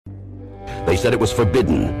They said it was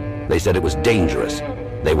forbidden. They said it was dangerous.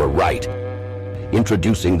 They were right.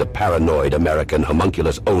 Introducing the Paranoid American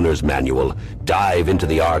Homunculus Owner's Manual. Dive into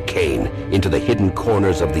the arcane, into the hidden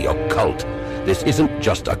corners of the occult. This isn't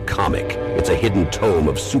just a comic. It's a hidden tome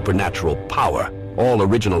of supernatural power. All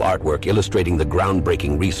original artwork illustrating the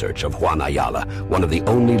groundbreaking research of Juan Ayala, one of the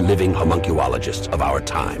only living homunculologists of our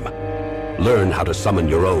time. Learn how to summon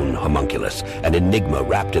your own homunculus, an enigma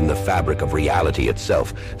wrapped in the fabric of reality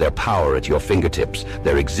itself, their power at your fingertips,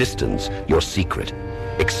 their existence, your secret.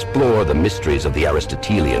 Explore the mysteries of the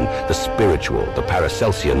Aristotelian, the spiritual, the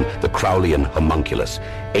Paracelsian, the Crowleyan homunculus.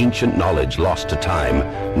 Ancient knowledge lost to time,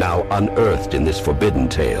 now unearthed in this forbidden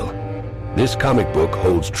tale. This comic book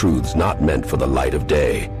holds truths not meant for the light of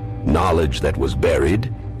day. Knowledge that was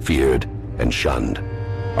buried, feared, and shunned.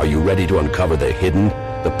 Are you ready to uncover the hidden?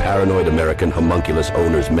 The Paranoid American Homunculus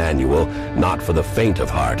Owner's Manual, not for the faint of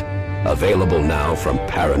heart. Available now from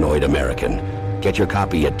Paranoid American. Get your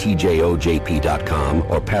copy at tjojp.com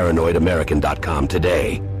or paranoidamerican.com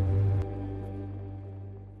today.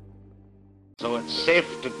 So it's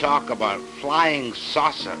safe to talk about flying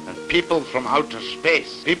saucer and people from outer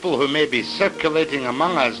space, people who may be circulating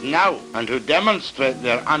among us now and who demonstrate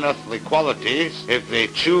their unearthly qualities if they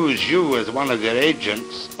choose you as one of their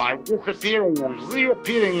agents by disappearing and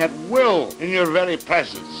reappearing at will in your very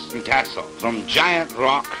presence in Castle from Giant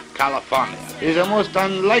Rock, California. He's a most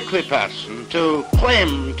unlikely person to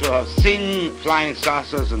claim to have seen flying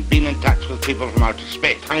saucers and been in touch with people from outer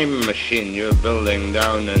space. Time machine you're building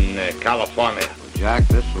down in California. Jack,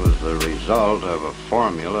 this was the result of a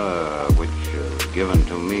formula which was given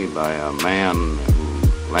to me by a man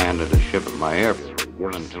who landed a ship at my airport.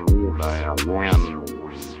 Given to me by a man who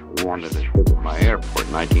landed a ship at my airport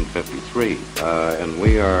in 1953. And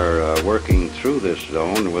we are working through this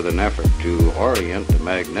zone with an effort to orient the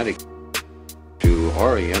magnetic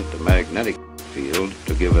field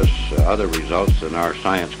to give us other results than our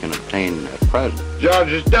science can obtain at present. George,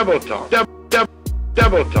 it's double talk.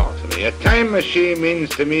 Double talk to me. A time machine means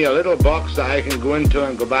to me a little box that I can go into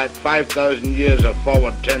and go back 5,000 years or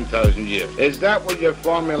forward 10,000 years. Is that what your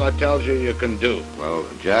formula tells you can do? Well,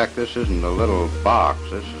 Jack, this isn't a little box.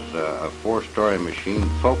 This is a four-story machine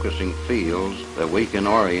focusing fields that we can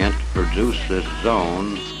orient to produce this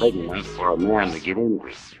zone big enough for a man to get into.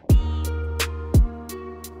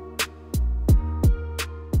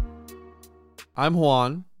 I'm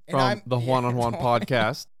Juan from the Juan on Juan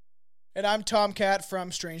podcast. And I'm Tomcat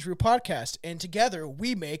from Strange Brew Podcast. And together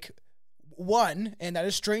we make one, and that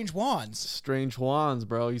is Strange Juans. Strange Juans,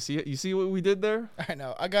 bro. You see what we did there? I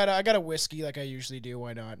know. I got a whiskey like I usually do.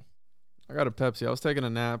 Why not? I got a Pepsi. I was taking a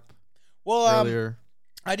nap earlier.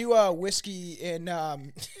 I do whiskey and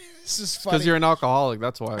this is funny. Because you're an alcoholic,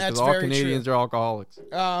 that's why. Because all Canadians true. Are alcoholics.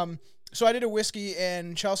 So I did a whiskey,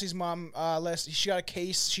 and Chelsea's mom, she got a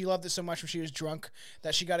case. She loved it so much when she was drunk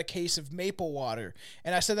that she got a case of maple water.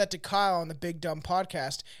 And I said that to Kyle on the Big Dumb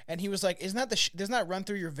podcast, and he was like, doesn't that run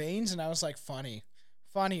through your veins? And I was like, funny,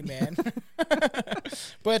 man.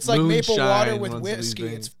 But it's like Moonshine maple water with whiskey.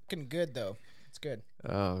 It's fucking good, though. It's good.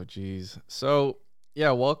 Oh, jeez. So,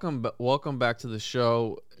 yeah, welcome back to the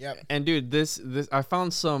show. Yep. And, dude, this I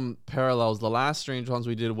found some parallels. The last Strange Ones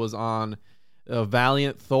we did was on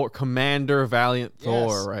Valiant Thor, Commander Valiant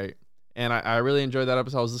Thor, right? And I really enjoyed that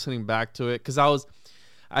episode. I was listening back to it because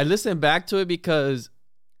I listened back to it because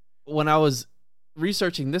when I was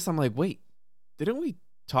researching this, I'm like, wait, didn't we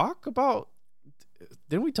talk about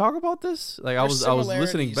this? Like I was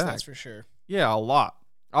listening back. That's for sure. Yeah, a lot.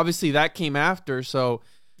 Obviously, that came after, so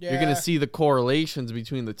you're gonna see the correlations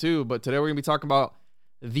between the two. But today we're gonna be talking about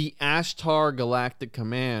the Ashtar Galactic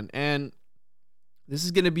Command, and this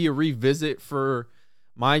is going to be a revisit for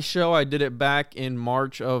my show. I did it back in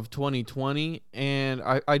March of 2020, and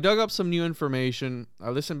I dug up some new information.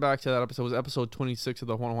 I listened back to that episode. It was episode 26 of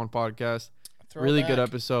the One on One podcast. Really good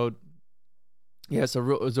episode. Yeah, it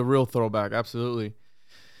was a real throwback, absolutely.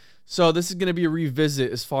 So this is going to be a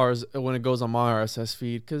revisit as far as when it goes on my RSS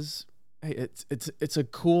feed, because hey, it's a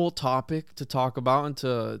cool topic to talk about and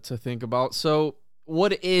to think about. So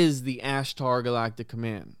what is the Ashtar Galactic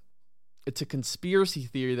Command? It's a conspiracy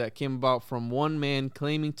theory that came about from one man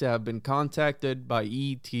claiming to have been contacted by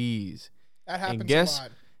ETs. That happens and a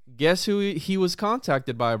lot. Guess who he was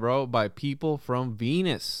contacted by, bro? By people from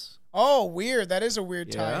Venus. Oh, weird. That is a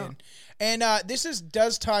weird tie-in. And this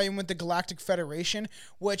does tie in with the Galactic Federation,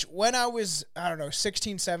 which when I was,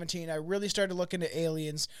 16, 17, I really started looking into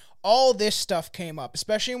aliens. All this stuff came up,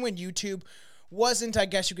 especially when YouTube wasn't, I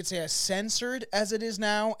guess you could say, as censored as it is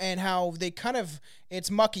now, and how they kind of, it's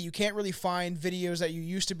mucky. You can't really find videos that you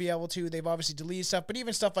used to be able to. They've obviously deleted stuff, but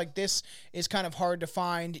even stuff like this is kind of hard to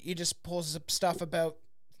find. You just pull up stuff about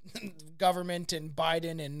government and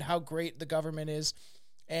Biden and how great the government is.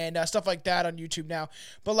 And stuff like that on YouTube now.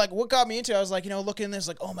 But, like, what got me into it, I was, like, looking at this,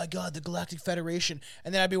 like, oh, my God, the Galactic Federation.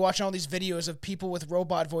 And then I'd be watching all these videos of people with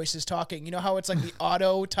robot voices talking. You know how it's, like, the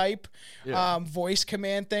auto-type voice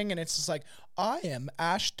command thing? And it's just like, I am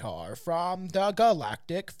Ashtar from the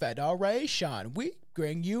Galactic Federation. We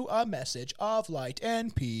bring you a message of light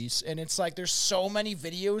and peace. And it's like there's so many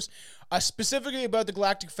videos specifically about the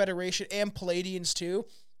Galactic Federation and Palladians, too.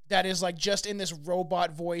 That is like just in this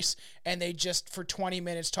robot voice, and they just for 20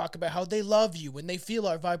 minutes talk about how they love you and they feel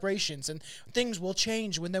our vibrations and things will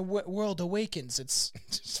change when the world awakens. It's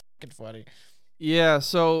just fucking funny. Yeah,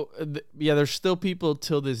 so there's still people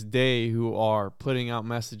till this day who are putting out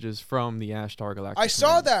messages from the Ashtar Galactic. I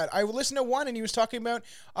saw that. I listened to one, and he was talking about,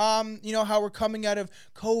 how we're coming out of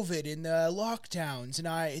COVID and the lockdowns,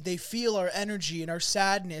 and they feel our energy and our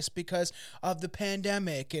sadness because of the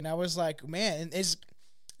pandemic. And I was like, man,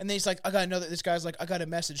 And then he's like, this guy's like, I got a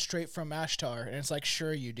message straight from Ashtar. And it's like,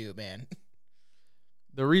 sure you do, man.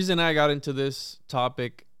 The reason I got into this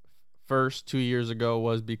topic first 2 years ago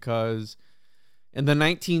was because in the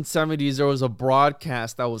 1970s, there was a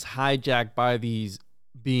broadcast that was hijacked by these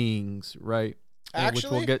beings, right?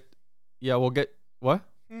 Actually? Which we'll get, what?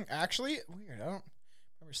 Actually? Weird. I don't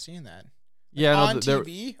remember seeing that. Yeah, on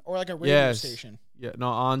TV or like a radio station? Yeah, no,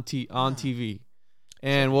 on TV.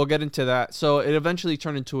 And we'll get into that. So it eventually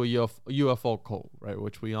turned into a UFO cult, right?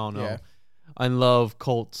 Which we all know. Yeah. I love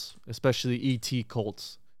cults, especially ET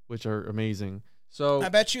cults, which are amazing. So I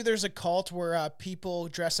bet you there's a cult where people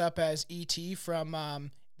dress up as ET from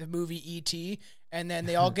the movie ET, and then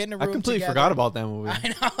they all get in a room together. I completely forgot about that movie.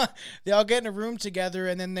 I know. They all get in a room together,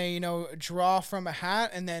 and then they, draw from a hat,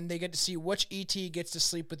 and then they get to see which ET gets to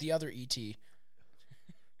sleep with the other ET.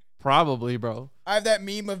 Probably, bro. I have that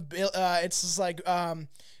meme of Bill. It's just like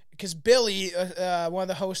because Billy, one of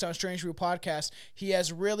the hosts on Strange Brew podcast, he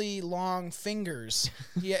has really long fingers.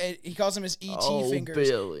 He calls them his ET fingers.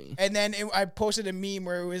 Billy. And then I posted a meme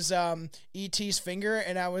where it was ET's finger,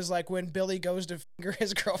 and I was like, when Billy goes to finger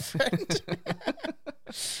his girlfriend.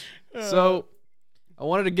 So I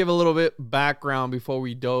wanted to give a little bit background before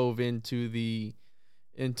we dove into the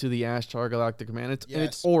Ashtar Galactic Command.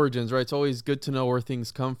 Its origins, right? It's always good to know where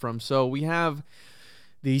things come from. So we have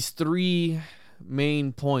these three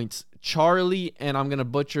main points. Charlie, and I'm going to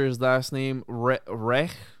butcher his last name, Reich,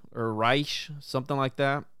 something like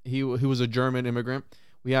that. He was a German immigrant.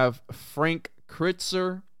 We have Frank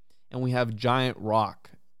Kritzer, and we have Giant Rock.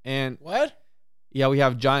 And what? Yeah, we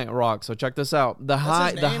have Giant Rock. So check this out.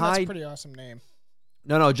 That's a pretty awesome name.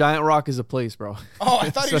 No, Giant Rock is a place, bro. Oh, I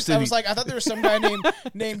thought I thought there was some guy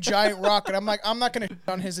named Giant Rock, and I'm like, I'm not gonna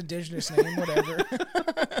on his indigenous name, whatever.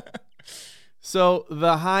 So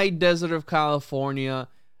the high desert of California,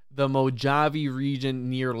 the Mojave region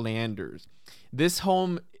near Landers. This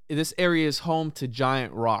area is home to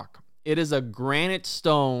Giant Rock. It is a granite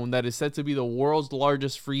stone that is said to be the world's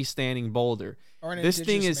largest freestanding boulder. This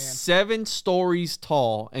thing is 7 stories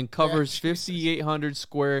tall and covers 5,800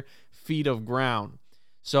 square feet of ground.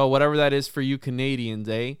 So whatever that is for you Canadians,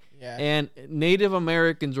 eh? Yeah. And Native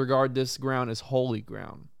Americans regard this ground as holy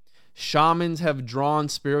ground. Shamans have drawn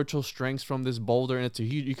spiritual strengths from this boulder, and it's a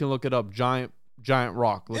huge. You can look it up, Giant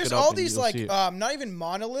Rock. There's all these like not even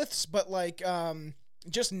monoliths, but like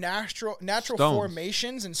just natural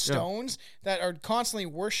formations and stones that are constantly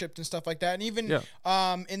worshipped and stuff like that. And even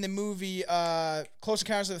in the movie Close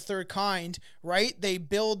Encounters of the Third Kind, right? They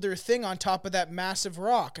build their thing on top of that massive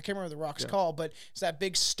rock. I can't remember what the rock's called, but it's that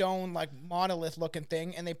big stone, like monolith looking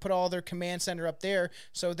thing. And they put all their command center up there,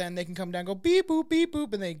 so then they can come down, and go beep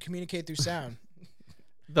boop, and they communicate through sound.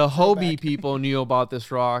 The Hopi people knew about this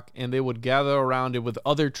rock, and they would gather around it with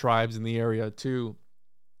other tribes in the area to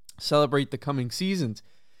celebrate the coming seasons.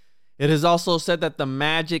 It is also said that the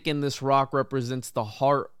magic in this rock represents the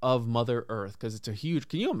heart of Mother Earth, because it's a huge.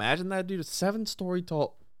 Can you imagine that, dude? A 7-story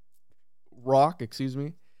tall rock. Excuse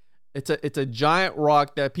me. It's a giant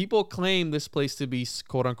rock that people claim this place to be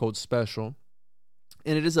quote unquote special,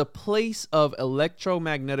 and it is a place of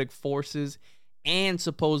electromagnetic forces and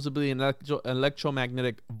supposedly an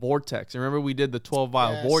electromagnetic vortex. Remember, we did the 12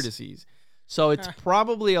 vial vortices. So it's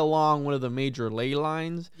probably along one of the major ley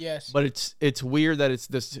lines. Yes. But it's weird that it's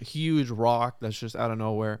this huge rock that's just out of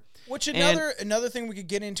nowhere. Which another thing we could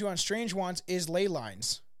get into on Strange Ones is ley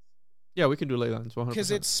lines. Yeah, we can do ley lines 100%.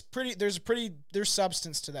 Because it's there's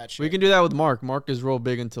substance to that shit. We can do that with Mark. Mark is real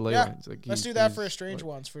big into ley lines. Let's do that for a Strange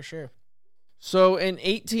Ones for sure. So in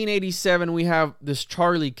 1887, we have this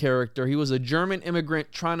Charlie character. He was a German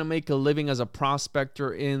immigrant trying to make a living as a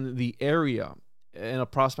prospector in the area. And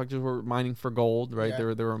prospectors were mining for gold, right?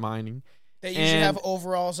 Yeah. They were mining. They usually have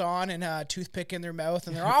overalls on and a toothpick in their mouth,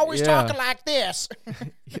 and they're always talking like this.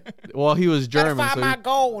 Well, he was German. Gotta find my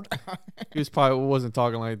gold. He wasn't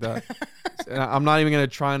talking like that. And I'm not even going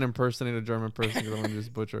to try and impersonate a German person because I'm going to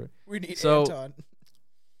just butcher it. We need Anton.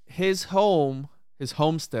 His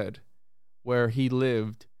homestead, where he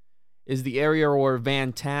lived, is the area where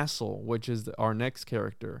Van Tassel, which is our next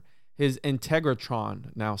character, his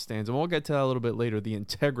Integratron now stands. And we'll get to that a little bit later, the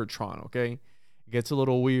Integratron, okay? It gets a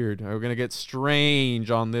little weird. We're going to get strange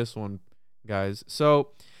on this one, guys. So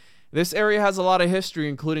this area has a lot of history,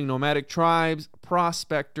 including nomadic tribes,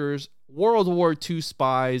 prospectors, World War II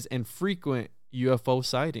spies, and frequent UFO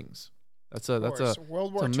sightings. That's a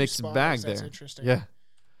mixed bag there. Interesting. Yeah.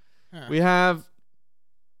 Huh. We have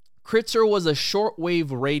Kritzer was a shortwave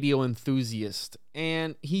radio enthusiast,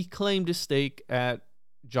 and he claimed a stake at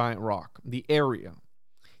Giant Rock, the area.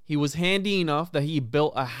 He was handy enough that he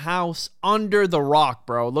built a house under the rock,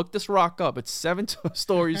 bro. Look this rock up. It's 7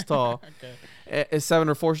 stories tall. Okay. It's 7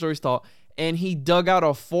 or 4 stories tall. And he dug out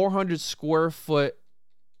a 400 square foot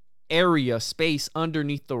area space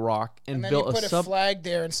underneath the rock and built he put a flag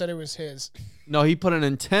there and said it was his. No, he put an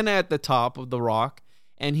antenna at the top of the rock,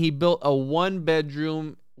 and he built a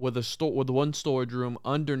 1-bedroom with one storage room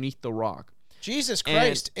underneath the rock. Jesus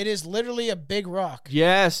Christ! And it is literally a big rock.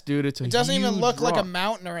 Yes, dude. It doesn't even look rock. like a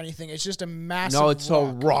mountain or anything. It's just a massive. No, it's a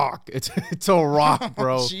rock. It's a rock,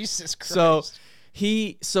 bro. Jesus Christ! So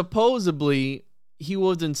he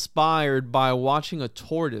was inspired by watching a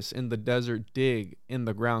tortoise in the desert dig in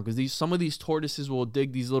the ground, because some of these tortoises will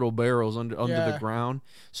dig these little barrels under the ground.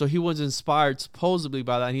 So he was inspired supposedly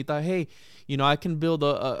by that, and he thought, hey, I can build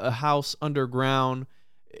a house underground.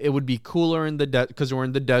 It would be cooler in the because we're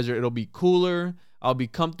in the desert. It'll be cooler. I'll be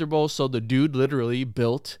comfortable. So the dude literally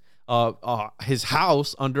built his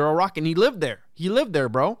house under a rock, and he lived there. He lived there,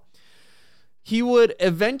 bro. He would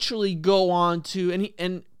eventually go on to,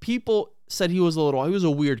 and people said he was a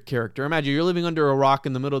weird character. Imagine you're living under a rock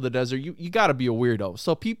in the middle of the desert. You got to be a weirdo.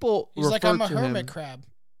 So people he's like, I'm a hermit crab.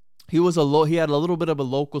 He had a little bit of a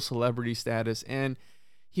local celebrity status, and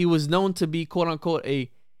he was known to be, quote unquote, a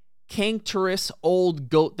cantankerous old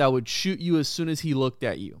goat that would shoot you as soon as he looked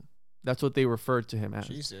at you. That's what they referred to him as.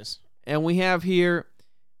 Jesus. And we have here,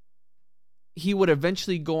 he would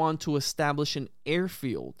eventually go on to establish an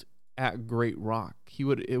airfield at Great Rock.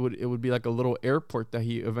 It would be like a little airport that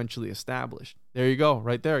he eventually established. There you go,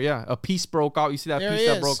 right there. Yeah, a piece broke off. You see that piece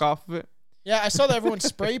that broke off of it? Yeah, I saw that everyone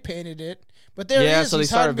spray painted it. But there he is. So they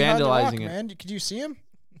started vandalizing it. Man. Could you see him?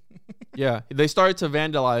 Yeah, they started to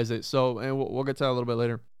vandalize it. So, and we'll get to that a little bit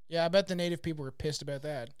later. Yeah, I bet the native people were pissed about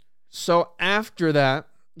that. So after that,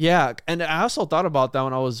 yeah, and I also thought about that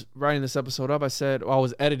when I was writing this episode up. I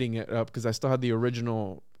was editing it up because I still had the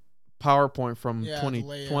original PowerPoint from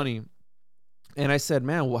 2020. And I said,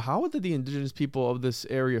 man, well, how would the indigenous people of this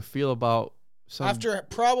area feel about after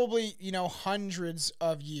probably, hundreds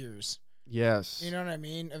of years. Yes. You know what I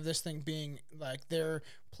mean? Of this thing being like their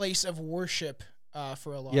place of worship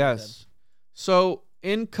for a lot of them. Yes. So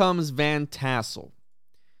in comes Van Tassel,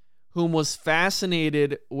 whom was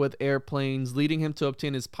fascinated with airplanes, leading him to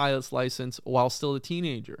obtain his pilot's license while still a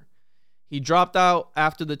teenager. He dropped out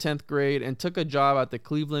after the 10th grade and took a job at the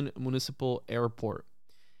Cleveland Municipal Airport.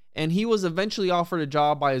 And he was eventually offered a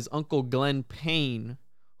job by his uncle Glenn Payne,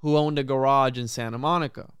 who owned a garage in Santa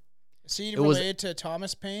Monica. Is he related to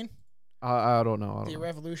Thomas Paine? I don't know. The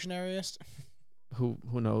revolutionarist? Who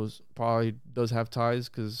knows? Probably does have ties,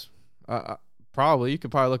 because probably. You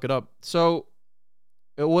could probably look it up. So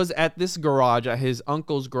it was at this garage, at his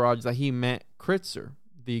uncle's garage, that he met Kritzer,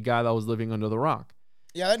 the guy that was living under the rock.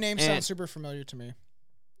 Yeah, that name sounds super familiar to me.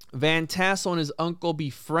 Van Tassel and his uncle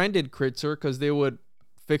befriended Kritzer because they would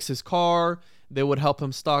fix his car. They would help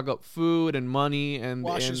him stock up food and money and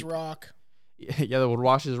wash his rock. Yeah, they would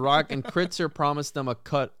wash his rock. And Kritzer promised them a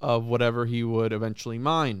cut of whatever he would eventually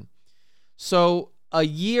mine. So a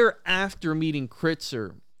year after meeting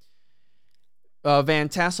Kritzer, Van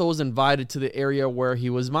Tassel was invited to the area where he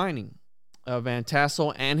was mining. Van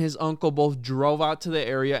Tassel and his uncle both drove out to the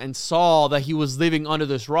area and saw that he was living under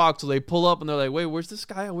this rock. So they pull up and they're like, wait, where's this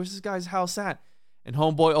guy? Where's this guy's house at? And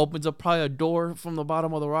homeboy opens up probably a door from the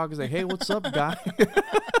bottom of the rock. He's like, hey, what's up, guy?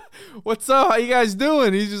 What's up? How you guys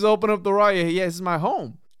doing? He's just opened up the rock. Yeah, this is my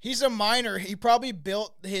home. He's a miner. He probably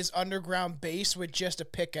built his underground base with just a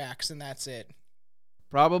pickaxe, and that's it.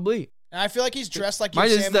 Probably. And I feel like he's dressed like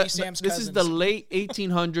Yosemite Sam's This cousins. is the late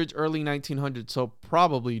 1800s, early 1900s. So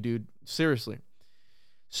probably, dude. Seriously.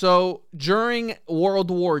 So during World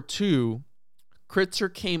War II,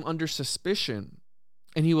 Kritzer came under suspicion,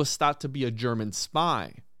 and he was thought to be a German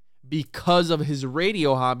spy because of his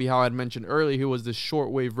radio hobby, how I had mentioned earlier. He was this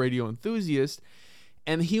shortwave radio enthusiast,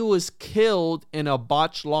 and he was killed in a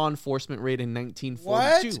botched law enforcement raid in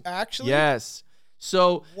 1942. What? Actually? Yes.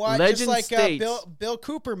 So what? legend Just like states... Bill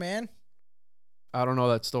Cooper, man. I don't know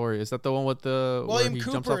that story. Is that the one with the William where he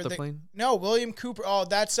Cooper, jumps off the plane? No, William Cooper. Oh,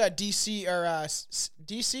 that's DC or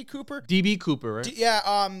DC Cooper. DB Cooper, right?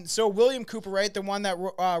 Yeah. So William Cooper, right, the one that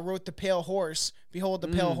wrote The Pale Horse, Behold the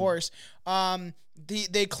Pale Horse.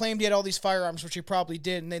 They claimed he had all these firearms, which he probably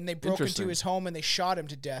did, and then they broke into his home and they shot him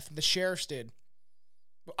to death. The sheriffs did.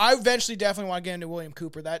 I eventually definitely want to get into William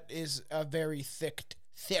Cooper. That is a very thick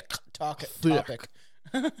topic.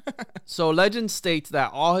 So legend states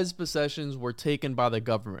that all his possessions were taken by the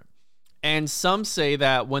government, and some say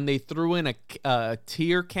that when they threw in a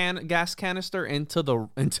tear gas canister into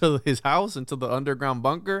his house, into the underground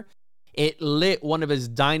bunker, it lit one of his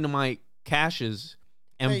dynamite caches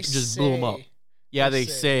and blew him up. Yeah, they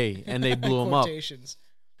say, and they blew him up.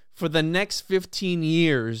 For the next 15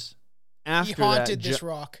 years after he haunted this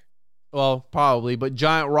rock. Well, probably, but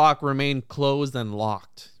Giant Rock remained closed and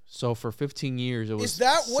locked. So for 15 years, it was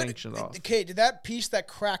sanctioned off. Okay, did that piece that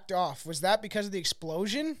cracked off, was that because of the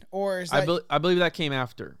explosion? Or is that... I believe that came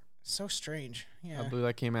after. So strange. Yeah. I believe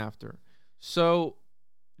that came after. So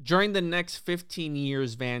during the next 15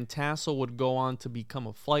 years, Van Tassel would go on to become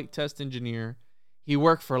a flight test engineer. He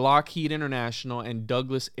worked for Lockheed International and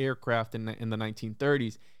Douglas Aircraft in the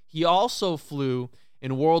 1930s. He also flew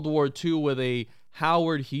in World War II with a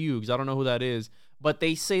Howard Hughes. I don't know who that is. But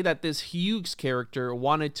they say that this Hughes character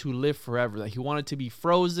wanted to live forever, that he wanted to be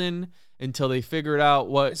frozen until they figured out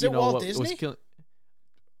what, Walt what Disney? was killing.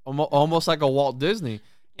 Almost like a Walt Disney.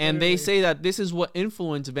 And Literally. they say that this is what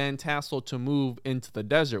influenced Van Tassel to move into the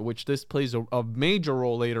desert, which this plays a major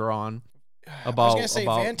role later on. I was going to say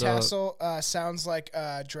Van Tassel sounds like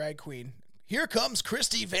a drag queen. Here comes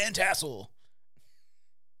Christy Van Tassel.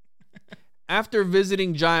 After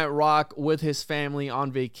visiting Giant Rock with his family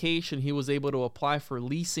on vacation, he was able to apply for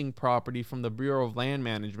leasing property from the Bureau of Land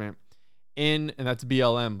Management and that's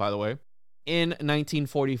BLM, by the way, in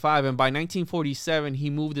 1945. And by 1947, he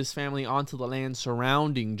moved his family onto the land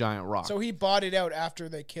surrounding Giant Rock. So he bought it out after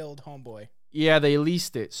they killed Homeboy. Yeah, they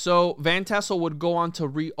leased it. So Van Tassel would go on to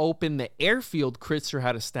reopen the airfield Kritzer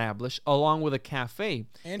had established, along with a cafe.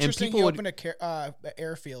 Interesting, and he opened an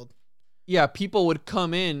airfield. Yeah, people would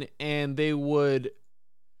come in and they would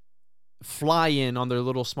fly in on their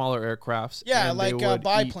little smaller aircrafts. Yeah, like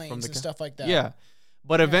biplanes and stuff like that. Yeah.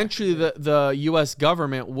 But eventually the U.S.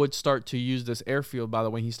 government would start to use this airfield, by the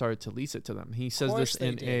way. He started to lease it to them. He says this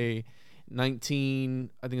in a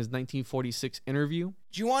 1946 interview.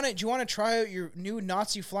 Do you want to try out your new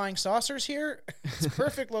Nazi flying saucers here? It's a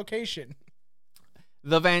perfect location.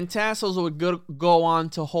 The Van Tassels would go on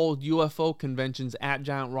to hold UFO conventions at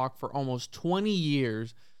Giant Rock for almost 20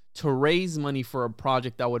 years to raise money for a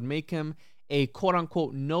project that would make him a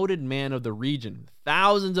quote-unquote noted man of the region.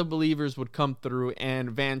 Thousands of believers would come through, and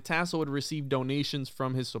Van Tassel would receive donations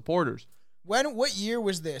from his supporters. What year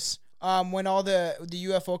was this? When all the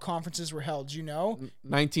UFO conferences were held, do you know?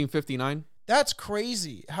 1959. That's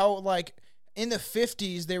crazy. How, like, in the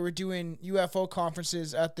 50s, they were doing UFO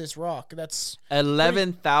conferences at this rock. That's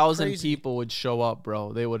 11,000 people would show up,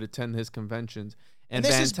 bro. They would attend his conventions. And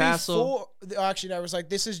this Van is Tassel... before... Actually, I was like,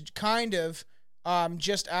 this is kind of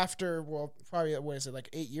just after, well, probably, what is it, like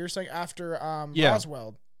 8 years after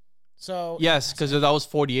Roswell. So... Yes, because that was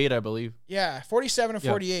 48, I believe. Yeah, 47 or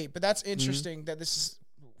 48. But that's interesting that this is...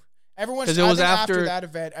 Everyone's... It was after that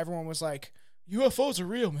event, everyone was like, UFOs are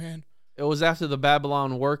real, man. It was after the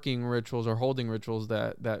Babylon working rituals or holding rituals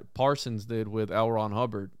that Parsons did with L. Ron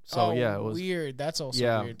Hubbard. So yeah, it was weird. That's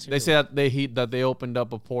also weird too. They say that they opened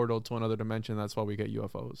up a portal to another dimension. That's why we get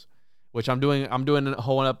UFOs. Which I'm doing a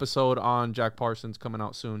whole episode on Jack Parsons coming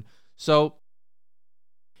out soon. So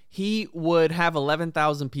he would have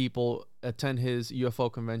 11,000 people attend his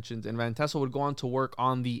UFO conventions, and Van Tassel would go on to work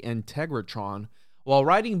on the Integratron while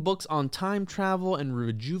writing books on time travel and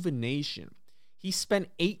rejuvenation. He spent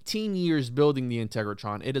 18 years building the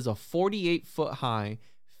Integratron. It is a 48-foot high,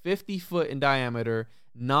 50-foot in diameter,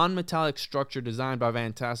 non-metallic structure designed by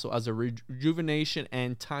Van Tassel as a rejuvenation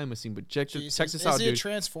and time machine. But check this out, dude. Is it a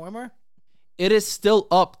transformer? It is still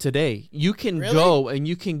up today. You can go and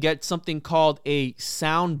you can get something called a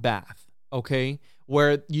sound bath, okay?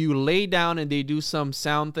 Where you lay down and they do some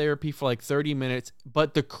sound therapy for like 30 minutes.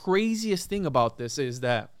 But the craziest thing about this is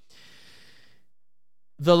that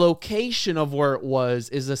The location of where it was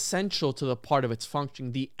is essential to the part of its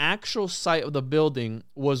function. The actual site of the building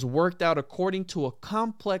was worked out according to a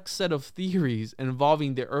complex set of theories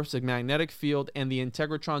involving the Earth's magnetic field and the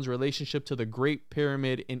integratron's relationship to the Great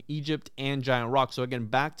Pyramid in Egypt and giant rocks. So again,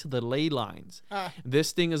 back to the ley lines.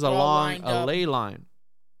 This thing is along a ley line.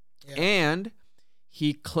 Yeah. And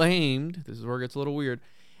he claimed, this is where it gets a little weird,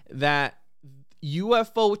 that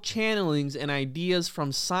UFO channelings and ideas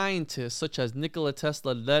from scientists such as Nikola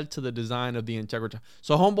Tesla led to the design of the integratron.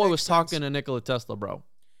 So homeboy was talking to Nikola Tesla, bro.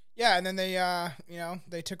 Yeah, and then they,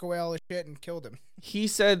 they took away all his shit and killed him. He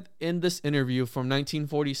said in this interview from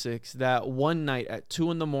 1946 that one night at 2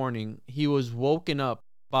 a.m, he was woken up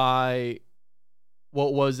by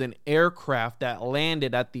what was an aircraft that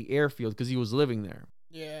landed at the airfield because he was living there.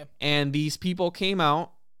 Yeah. And these people came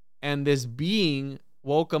out, and this being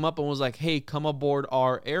woke him up and was like, hey, come aboard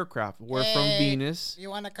our aircraft. We're from Venus. You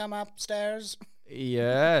want to come upstairs?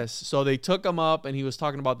 Yes. So they took him up, and he was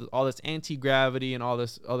talking about all this anti-gravity and all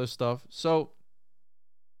this other stuff. So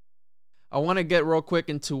I want to get real quick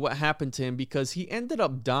into what happened to him, because he ended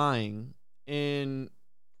up dying in,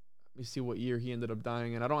 let me see what year he ended up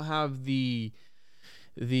dying in. I don't have the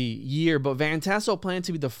year, but Van Tassel planned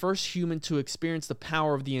to be the first human to experience the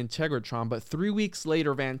power of the integratron, but 3 weeks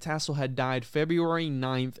later, Van Tassel had died February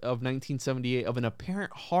 9th of 1978 of an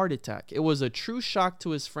apparent heart attack. It was a true shock to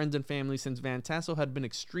his friends and family, since Van Tassel had been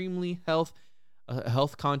extremely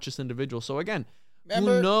health-conscious individual. So again,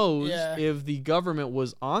 who knows if the government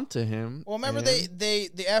was onto him? Well, remember the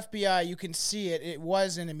FBI, you can see it. It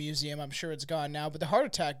was in a museum. I'm sure it's gone now, but the heart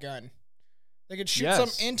attack gun. They could shoot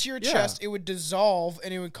something into your chest, it would dissolve,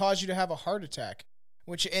 and it would cause you to have a heart attack.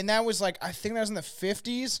 And that was like, I think that was in the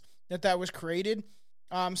 50s that was created.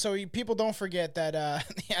 So people don't forget that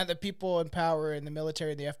the people in power in the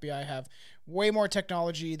military and the FBI have way more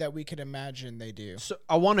technology that we could imagine they do. So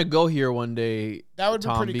I want to go here one day, that would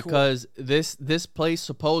Tom, be pretty because cool. this place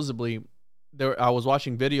supposedly, I was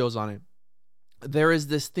watching videos on it. There is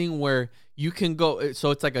this thing where you can go, so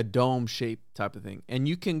it's like a dome shape type of thing, and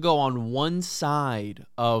you can go on one side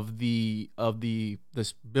of this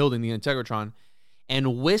building, the integratron,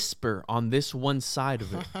 and whisper on this one side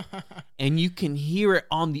of it, and you can hear it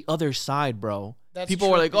on the other side, bro. People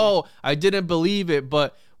were like, "Oh, I didn't believe it,"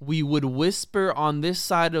 but we would whisper on this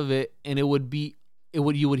side of it, and you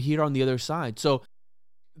would hear on the other side. So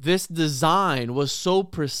this design was so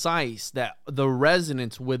precise that the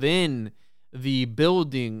resonance within the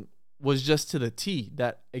building was just to the T.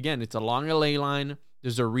 That, again, it's along a ley line.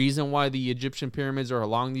 There's a reason why the Egyptian pyramids are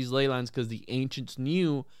along these ley lines, because the ancients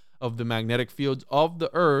knew of the magnetic fields of the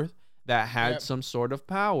earth that had some sort of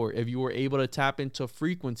power. If you were able to tap into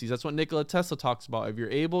frequencies, that's what Nikola Tesla talks about. If you're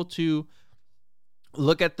able to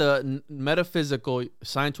look at the metaphysical,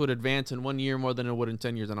 science would advance in 1 year more than it would in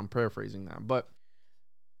 10 years. And I'm paraphrasing that, but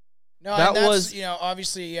no, that was,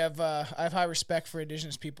 obviously I have high respect for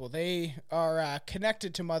indigenous people. They are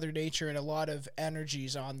connected to Mother Nature and a lot of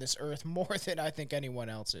energies on this earth, more than I think anyone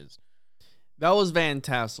else is. That was Van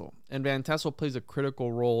Tassel, and Van Tassel plays a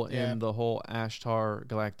critical role in the whole Ashtar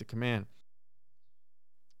Galactic Command.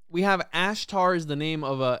 We have Ashtar is the name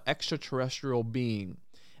of an extraterrestrial being.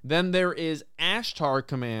 Then there is Ashtar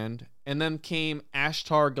Command, and then came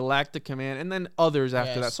Ashtar Galactic Command, and then others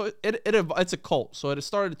after that. So it's a cult. So it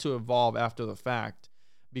started to evolve after the fact,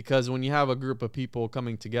 because when you have a group of people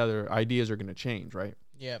coming together, ideas are going to change, right?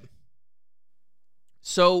 Yeah.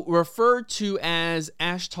 So referred to as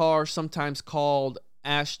Ashtar, sometimes called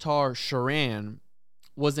Ashtar Sharan,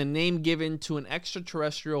 was a name given to an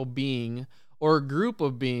extraterrestrial being or a group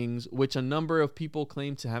of beings which a number of people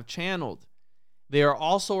claim to have channeled. They are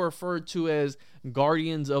also referred to as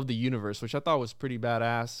Guardians of the Universe, which I thought was pretty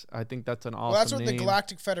badass. I think that's an awesome name. Well, that's what the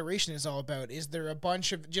Galactic Federation is all about. Is there a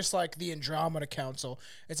bunch of, just like the Andromeda Council,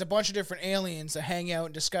 it's a bunch of different aliens that hang out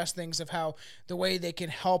and discuss things of how the way they can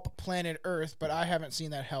help planet Earth, but I haven't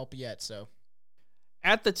seen that help yet. So,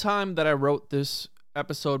 at the time that I wrote this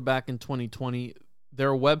episode back in 2020,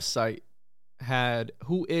 their website had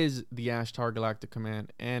who is the Ashtar Galactic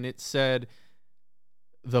Command, and it said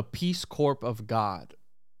the Peace Corps of God.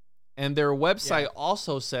 And their website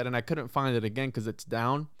also said, and I couldn't find it again because it's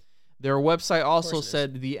down. Their website also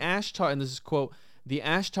said the Ashtar, and this is quote, the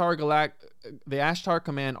Ashtar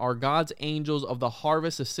Command are God's angels of the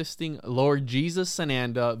harvest, assisting Lord Jesus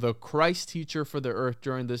Sananda, the Christ teacher for the earth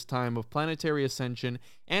during this time of planetary ascension,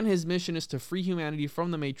 and his mission is to free humanity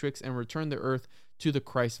from the matrix and return the earth to the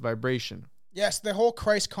Christ vibration. Yes, the whole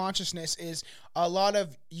Christ consciousness is a lot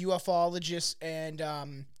of ufologists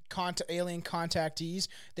and alien contactees.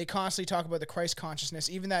 They constantly talk about the Christ consciousness.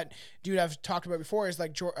 Even that dude I've talked about before is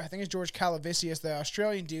like, I think it's George Calavisius, the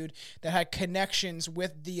Australian dude that had connections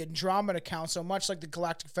with the Andromeda Council, much like the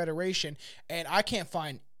Galactic Federation. And I can't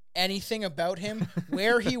find anything about him.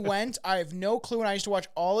 Where he went, I have no clue. And I used to watch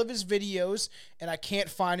all of his videos, and I can't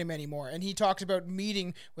find him anymore. And he talked about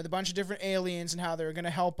meeting with a bunch of different aliens and how they're going to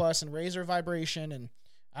help us and raise our vibration. And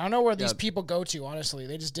I don't know where these people go to, honestly.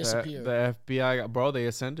 They just disappear. The FBI, bro, they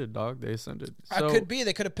ascended, dog. They ascended. So, could be.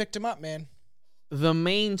 They could have picked him up, man. The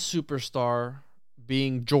main superstar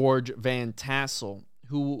being George Van Tassel,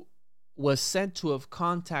 who was said to have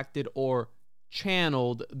contacted or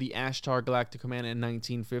channeled the Ashtar Galactic Command in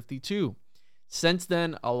 1952. Since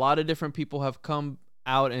then, a lot of different people have come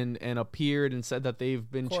out and appeared and said that they've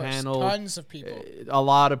been channeled. Tons of people. A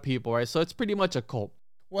lot of people, right? So it's pretty much a cult.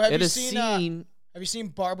 Well, have you seen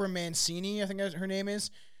Barbara Mancini? I think her name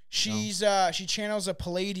is. She channels a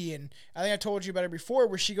Palladian. I think I told you about it before,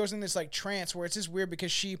 where she goes in this like trance where it's just weird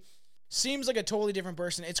because she seems like a totally different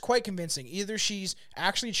person. It's quite convincing. Either she's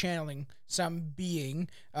actually channeling some being,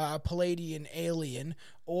 a Palladian alien,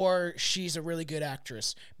 or she's a really good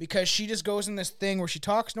actress, because she just goes in this thing where she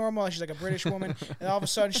talks normal. She's like a British woman, and all of a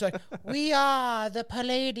sudden she's like, "We are the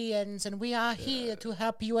Palladians, and we are here to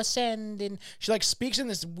help you ascend." And she like speaks in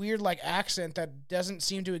this weird like accent that doesn't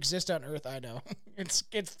seem to exist on Earth. I know.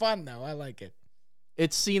 It's fun though. I like it.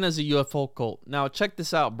 It's seen as a UFO cult. Now check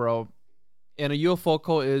this out, bro. And a UFO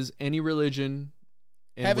cult is any religion.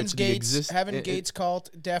 Heaven's Gates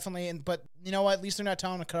cult, definitely. But you know what? At least they're not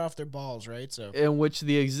telling them to cut off their balls, right? So in which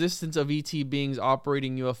the existence of ET beings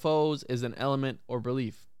operating UFOs is an element or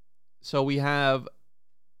belief. So we have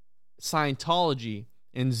Scientology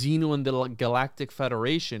and Xenu and the Galactic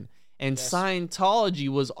Federation. And Scientology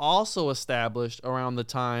was also established around the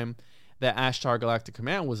time that Ashtar Galactic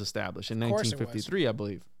Command was established in 1953, I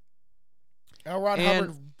believe. L. Ron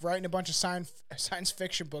Hubbard writing a bunch of science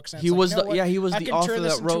fiction books. And he was the I the can author turn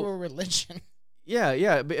this that wrote into a religion.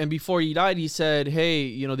 Yeah. And before he died, he said,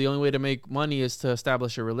 "Hey, the only way to make money is to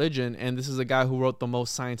establish a religion." And this is a guy who wrote the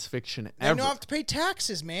most science fiction ever. You don't have to pay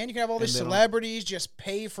taxes, man. You can have all these celebrities just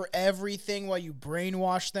pay for everything while you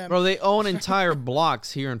brainwash them. Bro, they own entire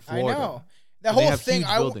blocks here in Florida. I know. The whole thing,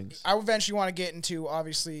 I eventually want to get into,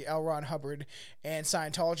 obviously, L. Ron Hubbard and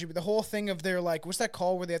Scientology, but the whole thing of their, like, what's that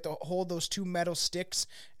called, where they have to hold those two metal sticks,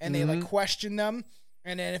 and they, like, question them,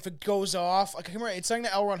 and then if it goes off, I can't remember, it's something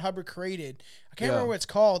that L. Ron Hubbard created. I can't remember what it's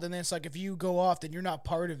called, and then it's like, if you go off, then you're not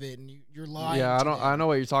part of it, and you're lying. Yeah, I know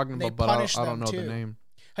what you're talking about, but I don't know the name.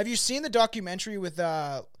 Have you seen the documentary with,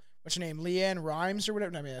 what's her name, Leanne Rimes or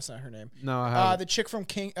whatever? I mean, that's not her name. No, I haven't. The chick from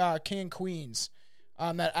King and Queens.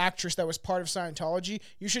 That actress that was part of Scientology.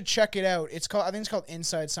 You should check it out. I think it's called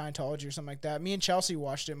Inside Scientology or something like that. Me and Chelsea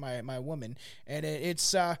watched it, my woman, and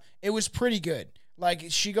it was pretty good. Like,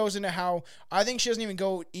 she goes into how, I think she doesn't even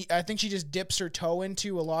go, I think she just dips her toe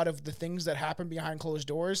into a lot of the things that happen behind closed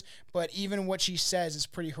doors, but even what she says is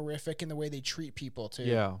pretty horrific in the way they treat people too.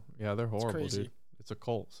 Yeah, they're horrible, dude. It's a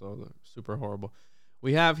cult, so they're super horrible.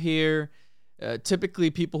 We have here, typically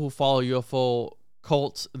people who follow UFO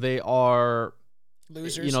cults, they are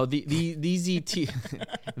losers. These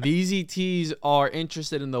ETs are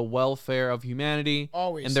interested in the welfare of humanity.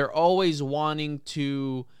 Always. And they're always wanting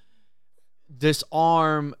to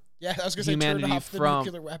disarm humanity turn off the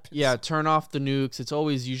nuclear weapons. Yeah, turn off the nukes. It's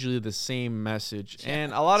always usually the same message. Yeah,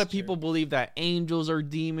 and a lot of people believe that angels are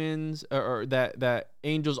demons, or that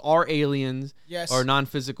angels are aliens, or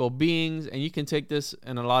non-physical beings. And you can take this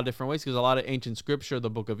in a lot of different ways, because a lot of ancient scripture, the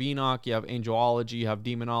Book of Enoch, you have angelology, you have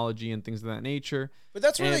demonology, and things of that nature. But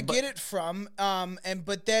that's where they get it from.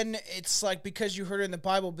 But then it's like, because you heard it in the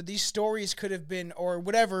Bible, but these stories could have been, or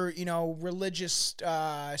whatever, religious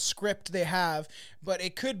script they have, but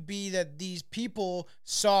it could be that these people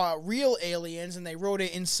saw real aliens and they wrote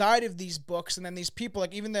it inside of these books, and then these people,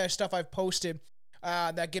 like even the stuff I've posted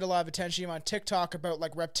that get a lot of attention on TikTok about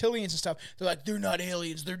like reptilians and stuff, they're like, they're not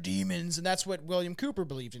aliens, they're demons, and that's what William Cooper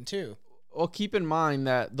believed in too. Well, keep in mind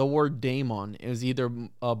that the word daemon is either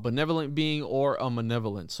a benevolent being or a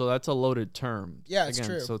malevolent. So that's a loaded term. Yeah, it's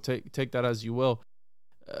true. So take that as you will.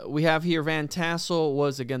 We have here Van Tassel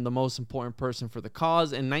was, again, the most important person for the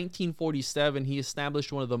cause. In 1947, he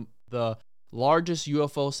established one of the largest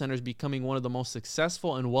UFO centers, becoming one of the most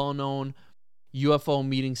successful and well-known UFO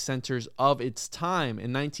meeting centers of its time.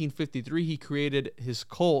 In 1953, he created his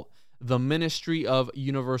cult, the Ministry of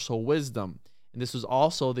Universal Wisdom. And this was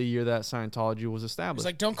also the year that Scientology was established. It's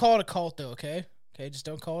like, don't call it a cult, though, okay? Okay, just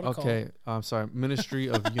don't call it a cult. Okay, I'm sorry. Ministry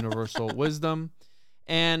of Universal Wisdom.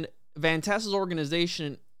 And Van Tassel's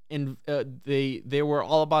organization and they were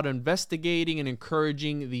all about investigating and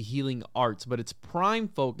encouraging the healing arts, but its prime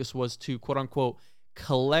focus was to quote unquote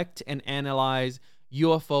collect and analyze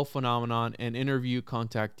UFO phenomenon and interview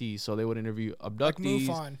contactees. So they would interview abductees,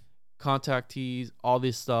 like contactees, all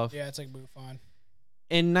this stuff. Yeah, it's like MUFON.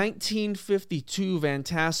 In 1952, Van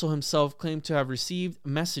Tassel himself claimed to have received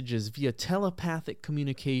messages via telepathic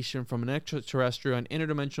communication from an extraterrestrial and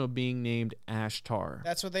interdimensional being named Ashtar.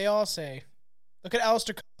 That's what they all say. Look at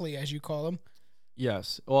Alistair Copley, as you call him.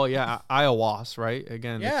 Yes. Well, yeah, Iowas, right?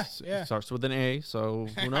 Again, it starts with an A, so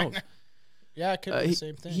who knows? Yeah, it could be the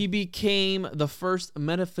same thing. He became the first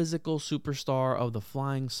metaphysical superstar of the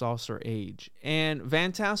flying saucer age. And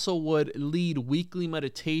Van Tassel would lead weekly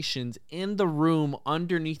meditations in the room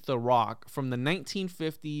underneath the rock from the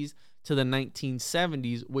 1950s to the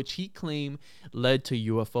 1970s, which he claimed led to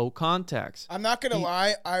UFO contacts. I'm not going to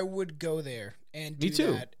lie, I would go there and do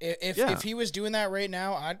that. If he was doing that right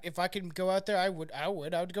now, if I could go out there, I would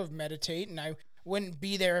go meditate, and I wouldn't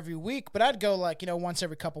be there every week, but I'd go once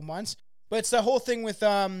every couple months. But it's the whole thing with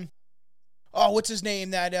what's his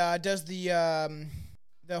name that does the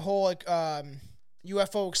whole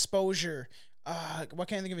UFO exposure. What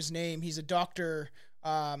can't I think of his name? He's a doctor,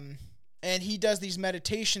 and he does these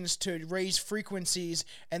meditations to raise frequencies.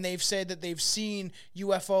 And they've said that they've seen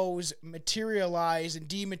UFOs materialize and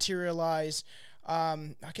dematerialize.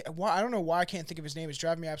 I don't know why I can't think of his name. It's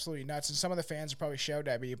driving me absolutely nuts, and some of the fans are probably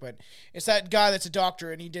shouting at me, but it's that guy that's a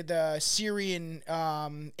doctor, and he did the Syrian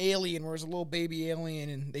alien, where it was a little baby alien,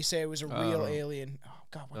 and they say it was a real alien. Oh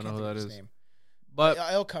God, I can't think of his name. But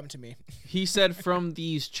it'll come to me. He said from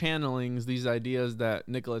these channelings, these ideas, that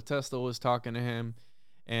Nikola Tesla was talking to him,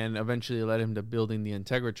 and eventually led him to building the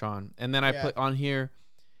Integratron. And then I put on here,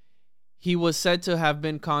 he was said to have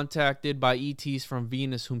been contacted by ETs from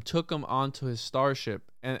Venus, whom took him onto his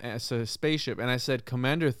starship and spaceship. And I said,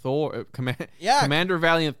 Commander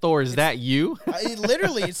Valiant Thor, is that you?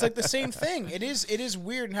 Literally, it's like the same thing. It is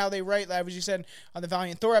weird in how they write. As you said on the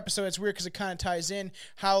Valiant Thor episode, it's weird because it kind of ties in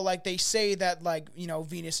how they say that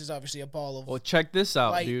Venus is obviously a ball of. Well, check this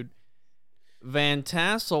out, light. dude. Van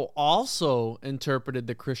Tassel also interpreted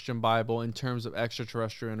the Christian Bible in terms of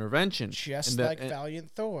extraterrestrial intervention, just like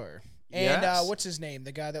Valiant Thor. And yes. What's his name?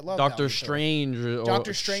 The guy that loved Dr. Strange.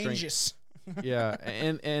 Dr. Strangeous. Yeah,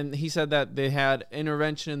 and he said that they had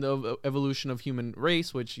intervention in the evolution of human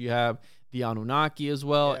race, which you have the Anunnaki as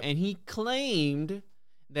well. Yeah. And he claimed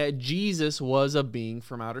that Jesus was a being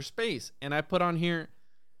from outer space. And I put on here,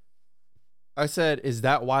 I said, is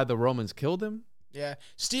that why the Romans killed him? Yeah,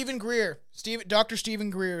 Stephen Greer. Dr. Stephen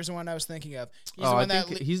Greer is the one I was thinking of.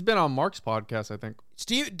 He's been on Mark's podcast, I think.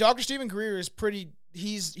 Dr. Stephen Greer is pretty.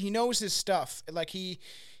 He knows his stuff.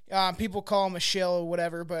 People call him a shill or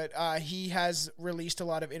whatever, but he has released a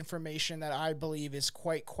lot of information that I believe is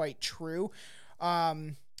quite true.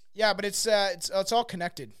 But it's all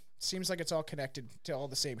connected. It seems like it's all connected to all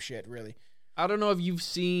the same shit, really. I don't know if you've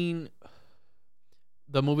seen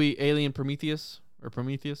the movie Alien Prometheus or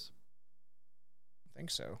Prometheus. I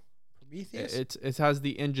think so. Prometheus? It has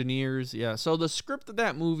the engineers. Yeah. So the script of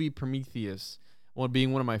that movie, Prometheus,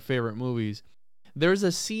 being one of my favorite movies, there's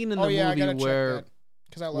a scene in the movie where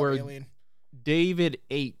because I love Alien. David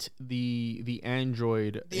ate the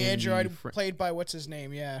android. The android played by what's his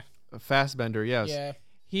name? Yeah. Fassbender. Yes. Yeah.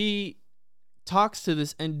 He talks to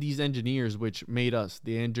these engineers, which made us.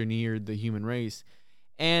 They engineered the human race,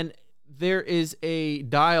 and there is a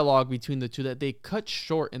dialogue between the two that they cut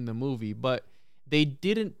short in the movie, but they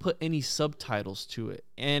didn't put any subtitles to it.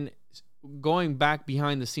 And going back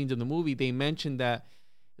behind the scenes of the movie, they mentioned that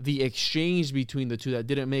the exchange between the two that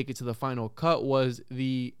didn't make it to the final cut was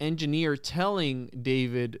the engineer telling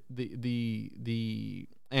David, the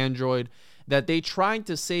android, that they tried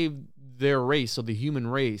to save their race, so the human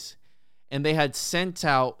race, and they had sent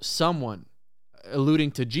out someone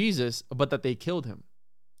alluding to Jesus, but that they killed him.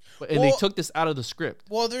 And they took this out of the script.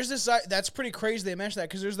 Well, there's this. That's pretty crazy they mentioned that,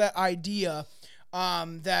 because there's that idea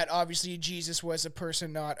that obviously Jesus was a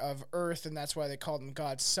person not of earth, and that's why they called him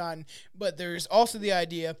God's son. But there's also the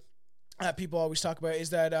idea that people always talk about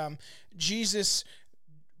is that Jesus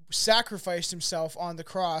sacrificed himself on the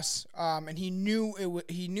cross, and he knew it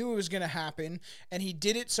was going to happen, and he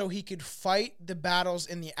did it so he could fight the battles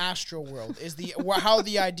in the astral world. Is how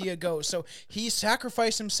the idea goes. So he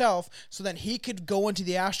sacrificed himself so that he could go into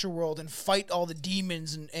the astral world and fight all the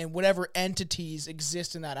demons and whatever entities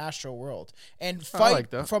exist in that astral world, and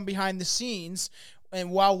fight from behind the scenes and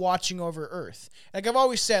while watching over Earth. Like I've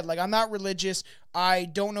always said, I'm not religious. I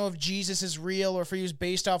don't know if Jesus is real or if he was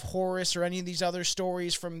based off Horus or any of these other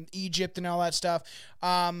stories from Egypt and all that stuff.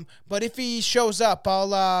 But if he shows up,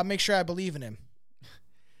 I'll make sure I believe in him.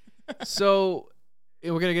 So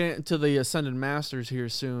we're gonna get into the Ascended Masters here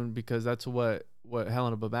soon, because that's what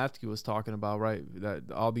Helena Blavatsky was talking about, right?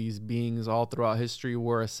 That all these beings all throughout history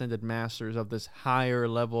were Ascended Masters of this higher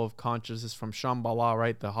level of consciousness from Shambhala,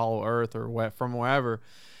 right? The Hollow Earth or from wherever.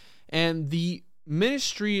 And the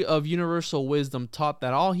Ministry of Universal Wisdom taught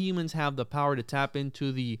that all humans have the power to tap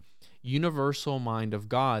into the universal mind of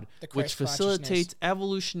God, which facilitates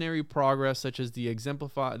evolutionary progress, such as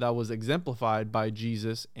that was exemplified by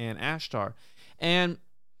Jesus and Ashtar. And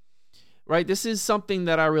right, this is something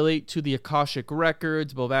that I relate to the Akashic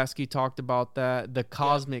records. Blavatsky talked about that. The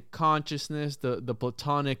cosmic consciousness, the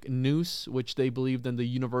Platonic nous, which they believed in the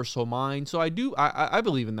universal mind. So I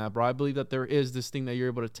believe in that, bro. I believe that there is this thing that you're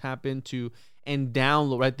able to tap into and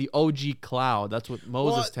download, right? The OG cloud. That's what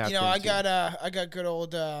Moses tapped into. I got good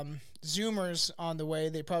old Zoomers on the way.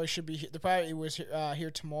 They probably should be. They probably was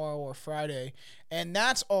here tomorrow or Friday, and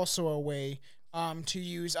that's also a way to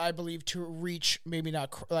use, I believe, to reach maybe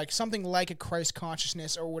not like something like a Christ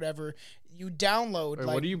consciousness or whatever. You download.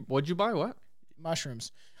 Wait, what'd you buy? What?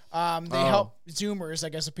 Mushrooms. They help Zoomers, I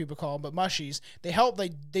guess if people call them, but mushies. They help.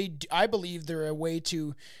 I believe they're a way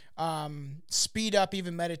to speed up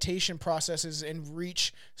even meditation processes and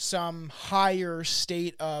reach some higher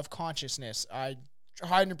state of consciousness. I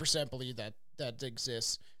 100% believe that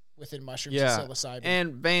exists within mushrooms and psilocybin.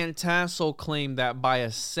 And Van Tassel claimed that by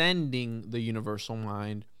ascending the universal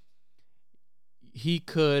mind, he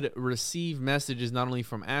could receive messages not only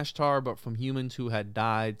from Ashtar, but from humans who had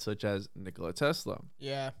died, such as Nikola Tesla.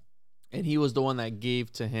 Yeah. And he was the one that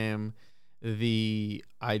gave to him the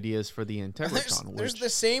ideas for the Integratron. There's the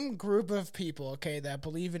same group of people, okay, that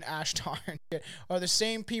believe in Ashtar, are the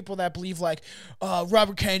same people that believe like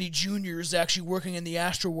Robert Kennedy Jr. is actually working in the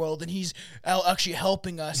astral world and he's actually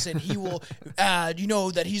helping us and he will,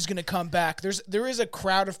 that he's gonna come back. There is a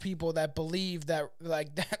crowd of people that believe that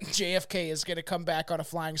that JFK is gonna come back on a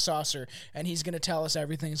flying saucer and he's gonna tell us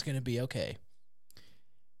everything's gonna be okay.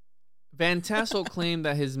 Van Tassel claimed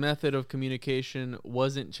that his method of communication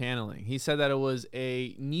wasn't channeling. He said that it was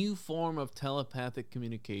a new form of telepathic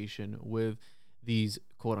communication with these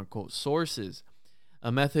quote-unquote sources,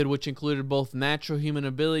 a method which included both natural human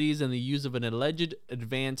abilities and the use of an alleged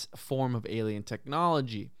advanced form of alien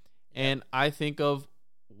technology. And I think of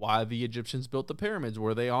why the Egyptians built the pyramids.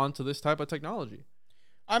 Were they onto this type of technology?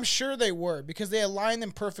 I'm sure they were, because they aligned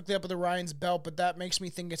them perfectly up with Orion's belt, but that makes me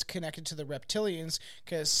think it's connected to the reptilians,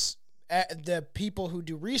 because the people who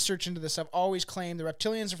do research into this stuff always claim the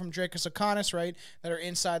reptilians are from Dracos Ocanus, right, that are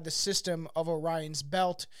inside the system of Orion's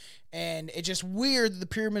belt. And it's just weird that the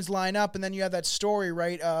pyramids line up, and then you have that story,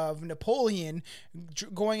 right, of Napoleon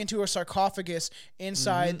going into a sarcophagus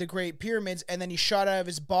inside the Great Pyramids, and then he shot out of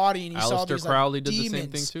his body, and he saw these Crowley did demons. the same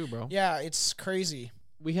thing too, bro. Yeah, it's crazy.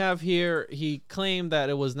 We have here, he claimed that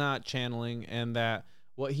it was not channeling, and that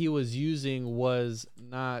what he was using was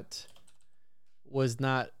not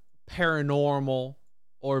paranormal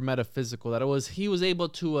or metaphysical, that he was able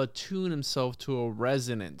to attune himself to a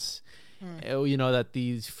resonance, that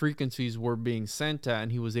these frequencies were being sent at,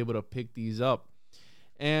 and he was able to pick these up.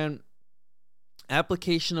 And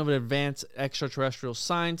application of an advanced extraterrestrial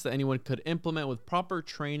science that anyone could implement with proper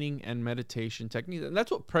training and meditation techniques. And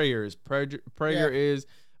that's what prayer is. Prayer is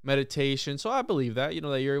meditation. So I believe that,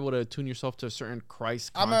 that you're able to tune yourself to a certain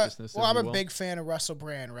Christ consciousness. I'm a big fan of Russell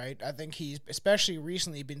Brand, right? I think he's, especially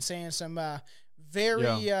recently, been saying some very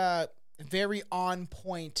on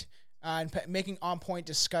point and making on point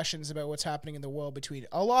discussions about what's happening in the world between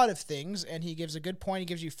a lot of things. And he gives a good point. He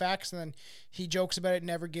gives you facts, and then he jokes about it,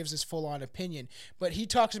 never gives his full on opinion. But he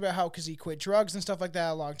talks about how, because he quit drugs and stuff like that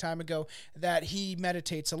a long time ago, that he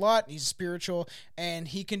meditates a lot. He's spiritual, and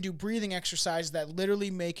he can do breathing exercises that literally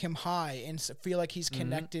make him high and feel like he's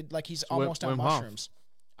connected, like he's almost on mushrooms.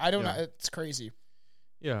 I don't know. It's crazy.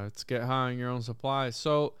 Yeah, it's get high on your own supply.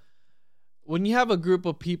 So when you have a group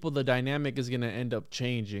of people, the dynamic is going to end up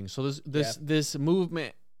changing. So this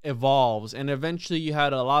movement evolves, and eventually you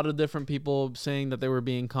had a lot of different people saying that they were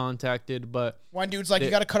being contacted, but one dude's like, you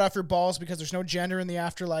got to cut off your balls because there's no gender in the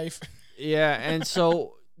afterlife. Yeah, and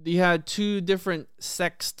so you had two different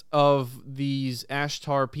sects of these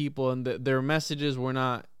Ashtar people, and their messages were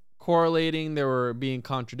not correlating. They were being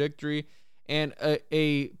contradictory, and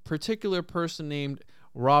a particular person named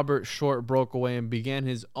Robert Short broke away and began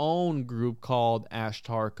his own group called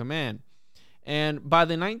Ashtar Command. And by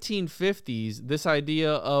the 1950s, this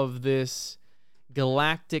idea of this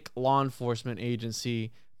galactic law enforcement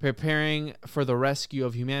agency preparing for the rescue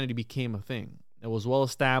of humanity became a thing. It was well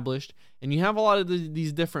established, and you have a lot of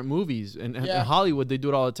these different movies. And in Hollywood, they do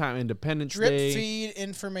it all the time. Independence Day. Drip feed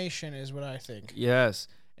information is what I think. Yes.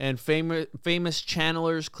 and famous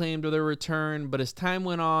channelers claimed their return. But as time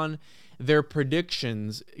went on, their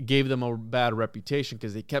predictions gave them a bad reputation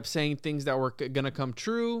because they kept saying things that were going to come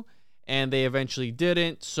true, and they eventually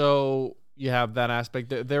didn't. So you have that aspect.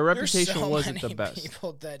 Their reputation wasn't the best. There's so many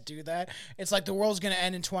people that do that. It's like the world's going to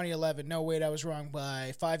end in 2011. No, wait, I was wrong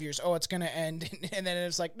by 5 years. Oh, it's going to end. And then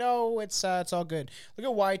it's like, no, it's all good. Look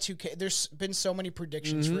at Y2K. There's been so many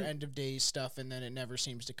predictions for end of days stuff, and then it never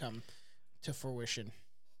seems to come to fruition.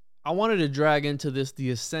 I wanted to drag into this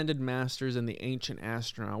the Ascended Masters and the Ancient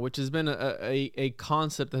Astronaut, which has been a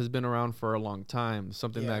concept that has been around for a long time,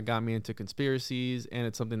 something that got me into conspiracies, and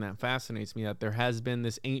it's something that fascinates me, that there has been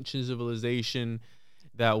this ancient civilization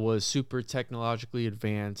that was super technologically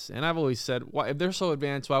advanced. And I've always said, why, if they're so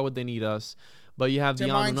advanced, why would they need us? But you have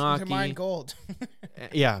the Anunnaki. To mine gold.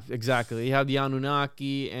 Yeah, exactly. You have the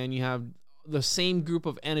Anunnaki, and you have the same group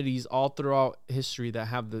of entities all throughout history that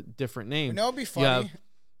have the different names. You know, it'd be funny.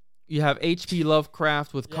 You have H.P.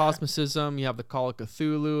 Lovecraft with Cosmicism. You have the Call of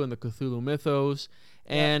Cthulhu and the Cthulhu mythos.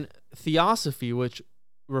 And Theosophy, which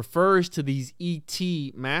refers to these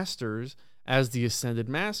E.T. masters as the Ascended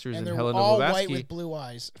Masters. And they're Helena all Blavatsky, white with blue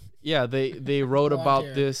eyes. Yeah, they wrote about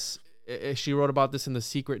this. She wrote about this in The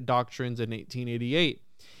Secret Doctrines in 1888.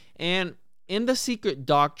 And in The Secret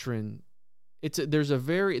Doctrine, there's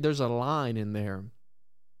a line in there.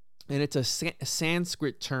 And it's a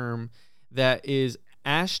Sanskrit term that is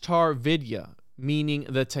Ashtar Vidya, meaning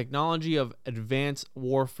the technology of advanced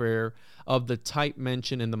warfare of the type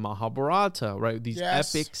mentioned in the Mahabharata, right? These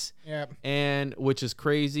epics, and which is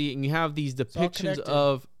crazy. And you have these depictions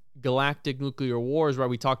of galactic nuclear wars, right?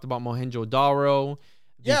 We talked about Mohenjo-Daro,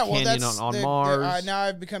 canyon on Mars. Now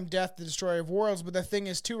I've become Death, the Destroyer of Worlds. But the thing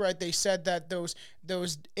is, too, right? They said that those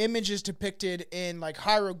images depicted in like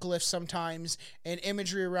hieroglyphs sometimes and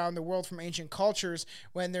imagery around the world from ancient cultures,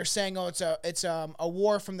 when they're saying, "Oh, it's a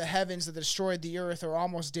war from the heavens that destroyed the earth or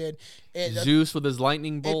almost did." Zeus with his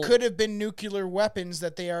lightning bolt. It could have been nuclear weapons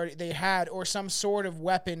that they had, or some sort of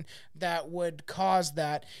weapon that would cause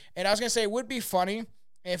that. And I was gonna say, it would be funny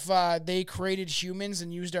if they created humans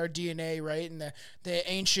and used our DNA, right? And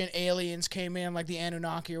the ancient aliens came in, like the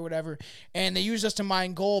Anunnaki or whatever, and they used us to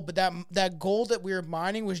mine gold, but that gold that we were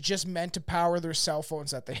mining was just meant to power their cell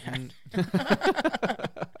phones that they had.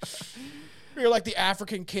 We were like the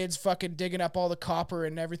African kids fucking digging up all the copper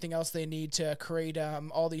and everything else they need to create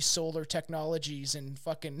all these solar technologies and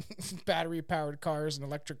fucking battery-powered cars and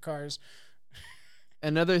electric cars.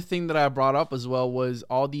 Another thing that I brought up as well was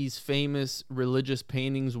all these famous religious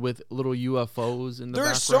paintings with little UFOs in the background.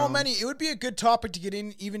 There's so many. It would be a good topic to get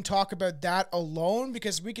in, even talk about that alone,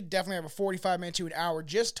 because we could definitely have a 45 minutes to an hour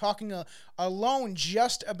just talking alone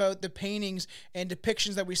just about the paintings and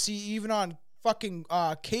depictions that we see even on fucking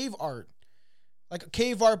cave art. Like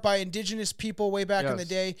cave art by indigenous people way back in the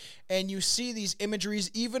day, and you see these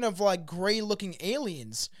imageries even of like gray-looking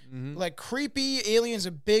aliens, like creepy aliens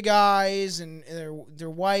with big eyes, and they're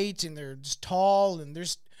white and they're just tall, and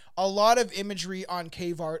there's a lot of imagery on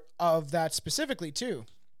cave art of that specifically too.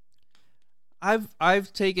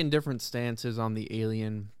 I've taken different stances on the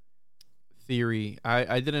alien theory.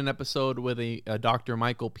 I did an episode with a Dr.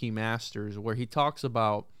 Michael P. Masters where he talks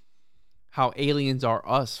about how aliens are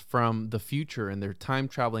us from the future, and they're time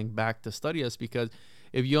traveling back to study us, because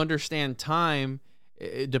if you understand time,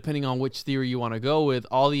 depending on which theory you want to go with,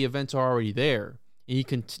 all the events are already there, and you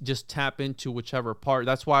can just tap into whichever part.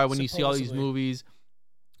 That's why when you see all these movies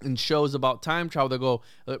and shows about time travel, they go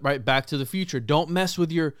right back to the future. Don't mess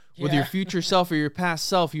with your future self or your past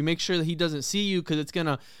self. You make sure that he doesn't see you, because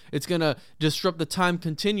it's gonna disrupt the time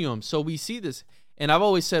continuum. So we see this. And I've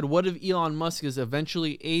always said, what if Elon Musk is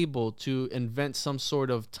eventually able to invent some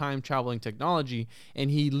sort of time-traveling technology,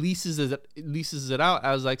 and he leases it out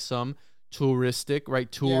as like some tourism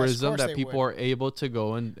that people are able to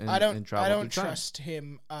go and travel. I don't trust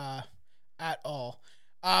him at all.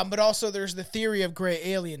 But also there's the theory of gray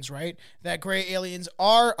aliens, right? That gray aliens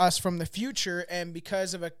are us from the future, and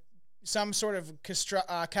because of some sort of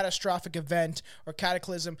catastrophic event or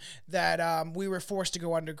cataclysm that we were forced to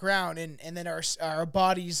go underground, and then our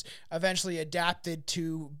bodies eventually adapted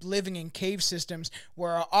to living in cave systems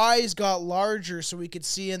where our eyes got larger so we could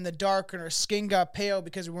see in the dark, and our skin got pale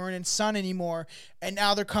because we weren't in sun anymore, and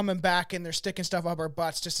now they're coming back and they're sticking stuff up our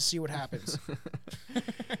butts just to see what happens.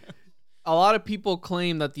 A lot of people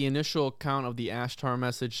claim that the initial account of the Ashtar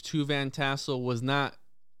message to Van Tassel was not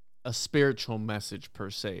a spiritual message per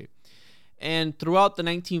se. And throughout the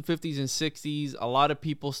 1950s and 60s, a lot of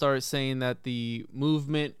people started saying that the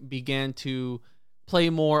movement began to play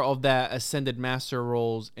more of that ascended master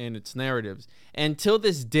roles in its narratives. And till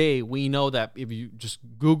this day, we know that if you just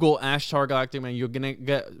Google Ashtar Galactic Man, you're gonna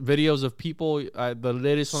get videos of people. The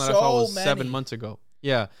latest one that I saw was 7 months ago.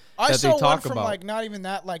 Yeah, I that saw they talk one from about. like not even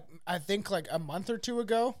that, like I think like a month or two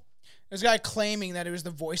ago. There's a guy claiming that it was the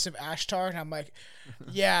voice of Ashtar, and I'm like,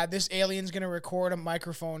 yeah, this alien's gonna record a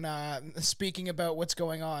microphone speaking about what's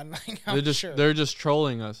going on. They're just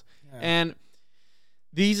trolling us. Yeah. And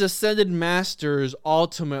these ascended masters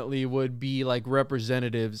ultimately would be like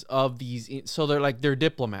representatives of these. So they're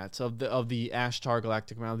diplomats of the Ashtar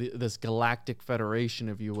Galactic Command, this Galactic Federation,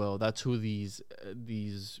 if you will. That's who these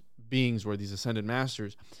beings were, these ascended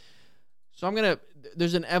masters. So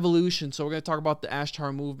there's an evolution. So we're going to talk about the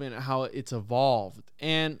Ashtar movement and how it's evolved.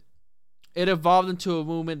 And it evolved into a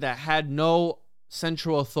movement that had no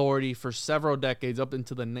central authority for several decades up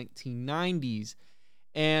into the 1990s.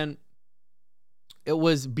 And it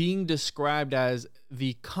was being described as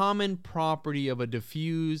the common property of a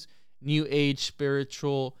diffuse new age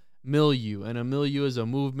spiritual milieu. And a milieu is a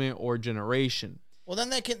movement or generation. Well,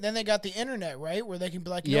 then they got the internet, right? Where they can be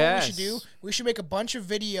like, you know what we should do? We should make a bunch of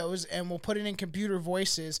videos and we'll put it in computer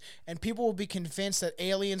voices, and people will be convinced that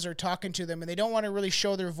aliens are talking to them, and they don't want to really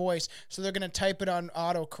show their voice, so they're going to type it on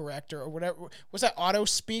autocorrect or whatever. What's that, auto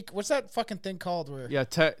speak? What's that fucking thing called? Yeah,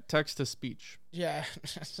 text to speech. Yeah,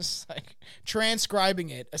 it's just like transcribing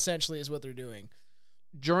it, essentially, is what they're doing.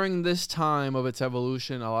 During this time of its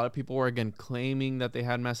evolution, a lot of people were, again, claiming that they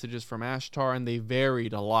had messages from Ashtar, and they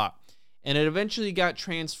varied a lot. And it eventually got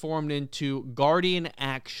transformed into Guardian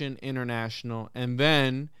Action International, and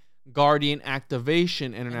then Guardian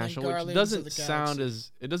Activation International, which doesn't sound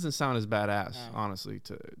as badass, honestly,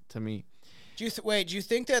 to me. Do you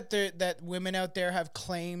think that that women out there have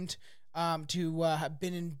claimed to have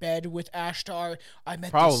been in bed with Ashtar? I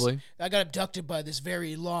got abducted by this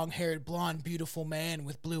very long-haired, blonde, beautiful man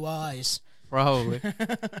with blue eyes. Probably.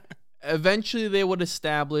 Eventually, they would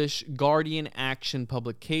establish Guardian Action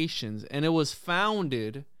Publications, and it was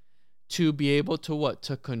founded to be able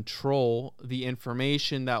to control the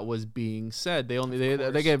information that was being said. They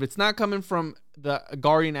if it's not coming from the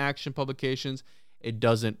Guardian Action Publications, it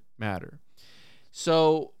doesn't matter.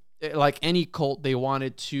 So, like any cult, they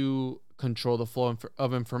wanted to control the flow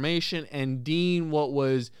of information and deem what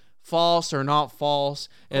was false or not false.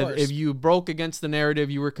 If you broke against the narrative,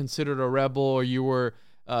 you were considered a rebel, or you were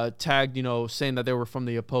tagged, saying that they were from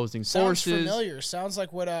the opposing forces. Sounds familiar. Sounds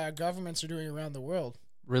like what governments are doing around the world.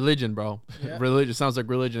 Religion, bro. Yeah. Religion sounds like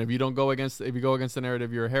religion. If you go against the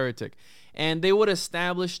narrative, you're a heretic. And they would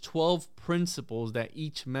establish 12 principles that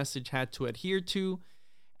each message had to adhere to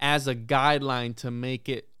as a guideline to make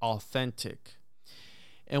it authentic.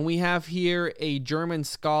 And we have here a German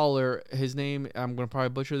scholar. His name, I'm going to probably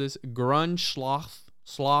butcher this,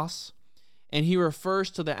 Schloss. And he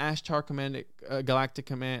refers to the Ashtar Galactic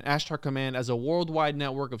Command, Ashtar Command, as a worldwide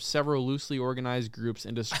network of several loosely organized groups,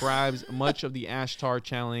 and describes much of the Ashtar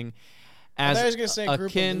channeling as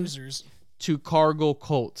akin to cargo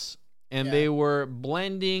cults. And they were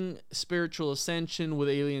blending spiritual ascension with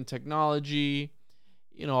alien technology,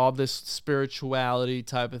 all this spirituality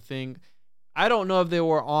type of thing. I don't know if they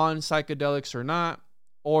were on psychedelics or not,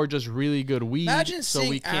 or just really good weed. Imagine so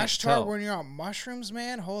seeing we can't Ashtar tell. when you're on mushrooms,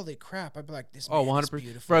 man. Holy crap. I'd be like, this man 100%. is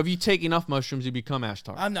beautiful. Bro, if you take enough mushrooms, you become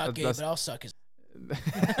Ashtar. I'm not gay, but I'll suck his...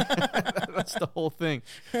 That's the whole thing.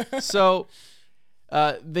 So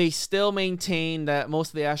they still maintain that most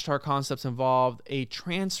of the Ashtar concepts involved a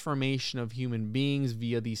transformation of human beings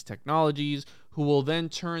via these technologies, who will then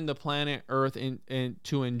turn the planet Earth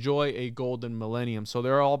to enjoy a golden millennium. So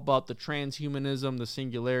they're all about the transhumanism, the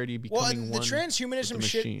singularity, becoming one. The transhumanism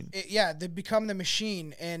with the machine. They become the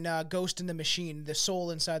machine, and Ghost in the machine, the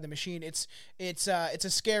soul inside the machine. It's a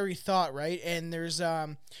scary thought, right? And there's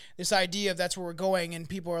this idea of that's where we're going, and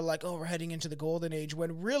people are like, oh, we're heading into the golden age,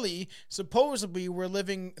 when really, supposedly, we're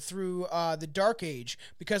living through the dark age,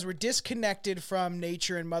 because we're disconnected from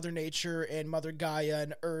nature and Mother Gaia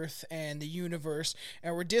and Earth and the universe.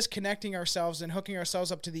 And we're disconnecting ourselves and hooking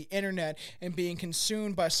ourselves up to the internet and being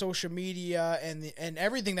consumed by social media and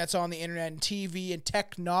everything that's on the internet and TV and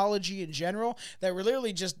technology in general, that we're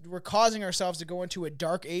literally we're causing ourselves to go into a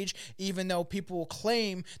dark age, even though people will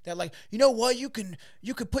claim that, like, you know what, you can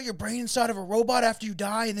put your brain inside of a robot after you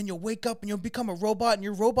die, and then you'll wake up and you'll become a robot, and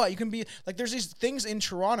your robot, you can be like, there's these things in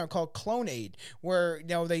Toronto called Clone Aid, where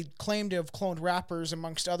they claim to have cloned rappers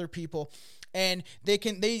amongst other people. and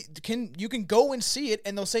you can go and see it,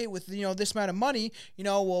 and they'll say with this amount of money,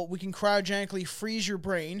 well, we can cryogenically freeze your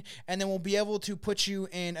brain, and then we'll be able to put you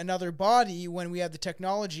in another body when we have the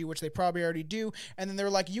technology, which they probably already do. And then they're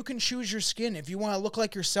like, you can choose your skin. If you want to look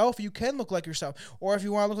like yourself, you can look like yourself. Or if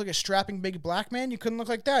you want to look like a strapping big black man, you can look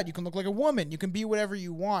like that. You can look like a woman. You can be whatever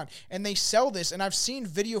you want. And they sell this. And I've seen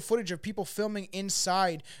video footage of people filming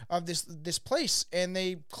inside of this place, and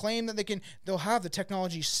they claim that they'll have the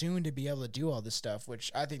technology soon to be able to do all this stuff,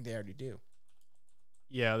 which I think they already do.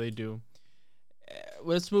 Yeah, they do.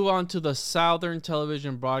 Let's move on to the Southern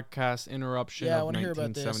Television Broadcast Interruption of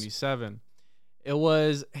 1977. It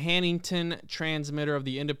was Hannington, transmitter of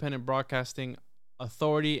the Independent Broadcasting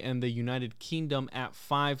Authority in the United Kingdom at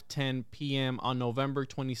 5:10 p.m. on November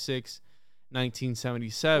 26,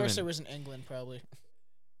 1977. Of course, it was in England, probably.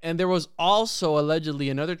 And there was also allegedly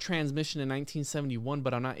another transmission in 1971,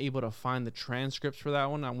 but I'm not able to find the transcripts for that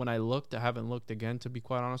one. When I looked, I haven't looked again, to be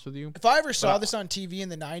quite honest with you. If I ever saw this on TV in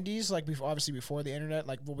the 90s, like obviously before the internet,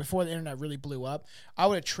 before the internet really blew up, I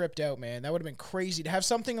would have tripped out, man. That would have been crazy to have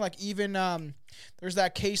something like even there's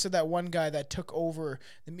that case of that one guy that took over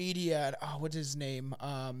the media. What's his name?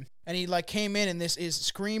 And he came in, and his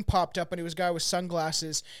screen popped up, and it was a guy with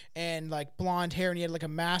sunglasses and blonde hair, and he had a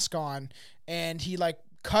mask on, and he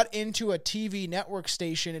cut into a TV network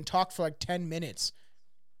station and talked for 10 minutes.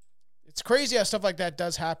 It's crazy how stuff like that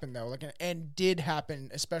does happen, though, and did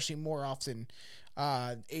happen, especially more often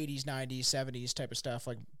 80s, 90s, 70s type of stuff,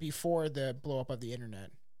 before the blow up of the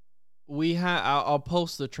internet. I'll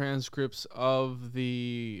post the transcripts of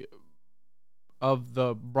the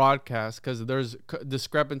broadcast, because there's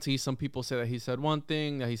discrepancy. Some people say that he said one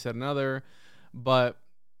thing, that he said another, but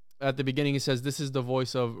at the beginning he says, "This is the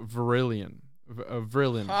voice of Vrillin."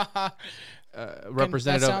 Representative.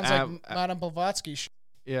 That sounds like Madame Blavatsky.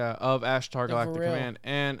 Of Ashtar Galactic Command,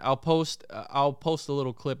 and I'll post a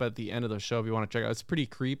little clip at the end of the show if you want to check it out. It's pretty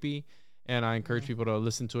creepy, and I encourage people to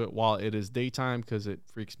listen to it while it is daytime, because it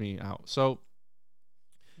freaks me out. So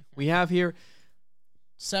we have here.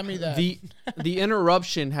 Send me that. The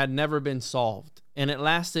interruption had never been solved, and it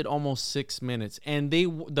lasted almost 6 minutes, and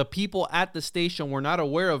the people at the station were not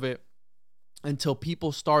aware of it until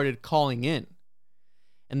people started calling in.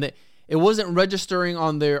 And it wasn't registering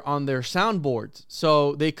on their soundboards,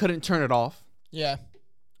 so they couldn't turn it off. Yeah.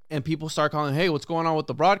 And people start calling, "Hey, what's going on with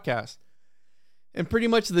the broadcast?" And pretty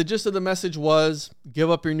much the gist of the message was, give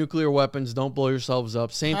up your nuclear weapons, don't blow yourselves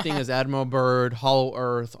up. Same thing as Admiral Byrd, Hollow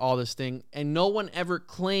Earth, all this thing. And no one ever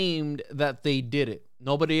claimed that they did it.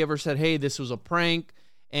 Nobody ever said, "Hey, this was a prank."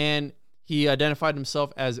 And he identified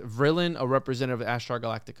himself as Vrillin, a representative of Ashtar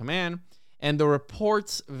Galactic Command. And the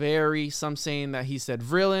reports vary, some saying that he said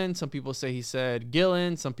Vrillin, some people say he said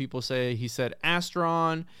Gillen, some people say he said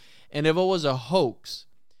Astron. And if it was a hoax,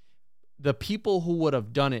 the people who would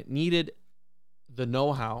have done it needed the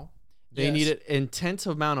know-how. They needed intense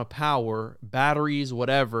amount of power, batteries,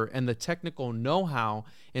 whatever, and the technical know-how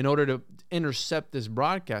in order to intercept this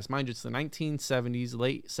broadcast. Mind you, it's the 1970s,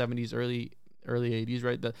 late 70s, early 80s,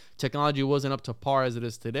 right? The technology wasn't up to par as it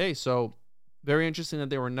is today, so very interesting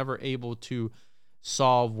that they were never able to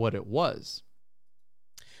solve what it was.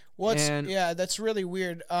 That's really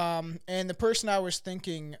weird. And the person I was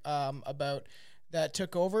thinking about that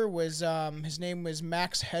took over was his name was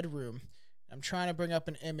Max Headroom. I'm trying to bring up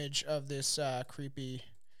an image of this creepy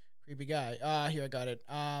guy. Here, I got it.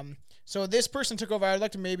 So this person took over. I'd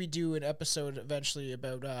like to maybe do an episode eventually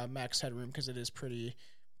about Max Headroom, because it is pretty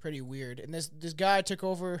weird. And this guy took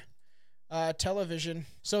over television.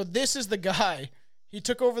 So this is the guy. He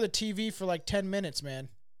took over the TV for 10 minutes, man.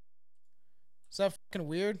 Is that fucking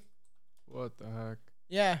weird? What the heck?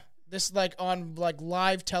 Yeah, this on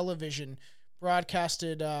live television,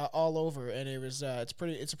 broadcasted all over, and it was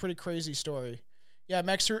it's a pretty crazy story. Yeah,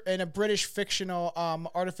 Max, and a British fictional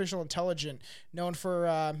artificial intelligence known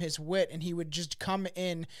for his wit, and he would just come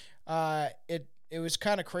in. It was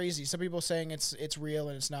kind of crazy. Some people saying it's real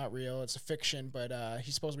and it's not real. It's a fiction, but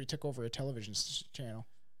he supposedly took over a television channel.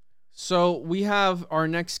 So we have our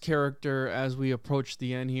next character as we approach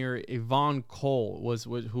the end here. Yvonne Cole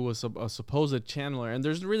who was a supposed channeler, and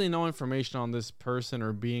there's really no information on this person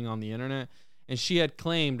or being on the internet. And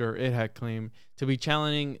it had claimed to be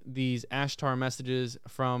channeling these Ashtar messages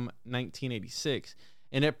from 1986,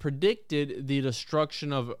 and it predicted the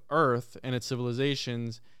destruction of Earth and its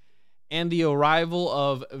civilizations, and the arrival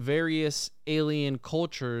of various alien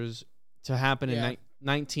cultures to happen in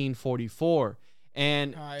 1944.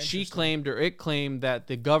 And it claimed that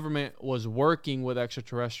the government was working with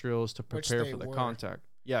extraterrestrials to prepare for the contact.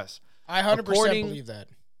 Yes. I 100% believe that.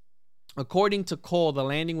 According to Cole, the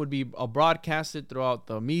landing would be broadcasted throughout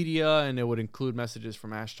the media, and it would include messages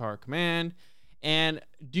from Ashtar Command. And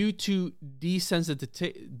due to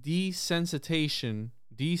desensitization,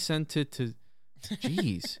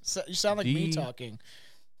 jeez. So, you sound like me talking.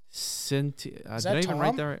 Did I even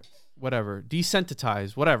write that right? Whatever.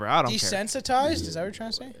 Desensitized. Whatever. I don't care. Desensitized? Is that what you're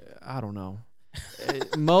trying to say? I don't know.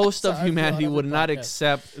 Most of humanity would not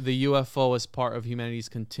accept the UFO as part of humanity's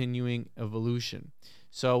continuing evolution.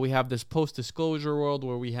 So we have this post-disclosure world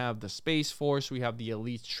where we have the Space Force, we have the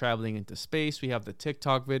elites traveling into space, we have the Tic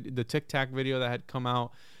Tac video that had come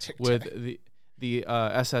out with the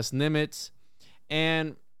SS Nimitz,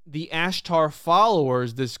 and the Ashtar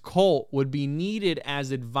followers, this cult, would be needed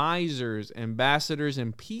as advisors, ambassadors,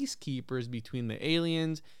 and peacekeepers between the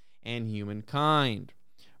aliens and humankind,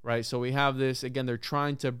 right? So we have this, again, they're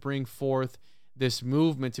trying to bring forth this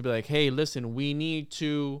movement to be like, hey, listen, we need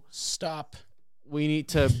to stop. We need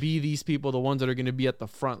to be these people, the ones that are going to be at the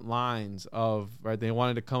front lines of, right? They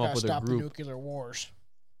wanted to come up with a group. Stop the nuclear wars.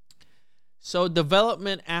 So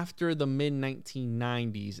development after the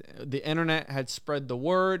mid-1990s, the internet had spread the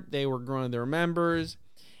word. They were growing their members,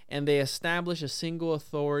 and they established a single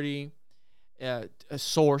authority, a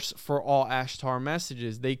source for all Ashtar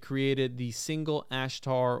messages. They created the single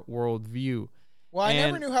Ashtar worldview. Well, I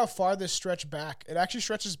never knew how far this stretched back. It actually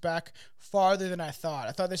stretches back farther than I thought.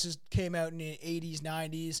 I thought this came out in the 80s,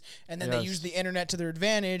 90s, and then they used the internet to their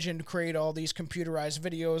advantage and create all these computerized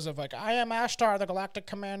videos of like, I am Ashtar, the Galactic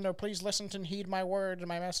Commander. Please listen and heed my word and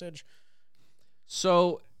my message.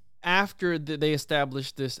 So after they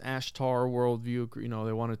established this Ashtar worldview,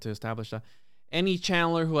 they wanted to establish that. Any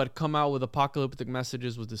channeler who had come out with apocalyptic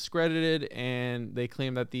messages was discredited, and they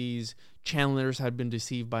claimed that these channelers had been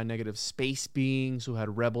deceived by negative space beings who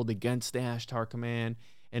had rebelled against the Ashtar Command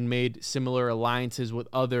and made similar alliances with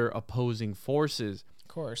other opposing forces. Of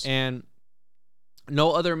course. And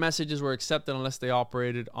no other messages were accepted unless they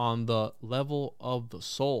operated on the level of the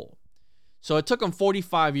soul. So it took them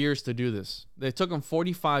 45 years to do this. They took them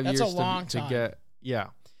 45 years to get,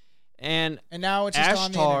 And now it's just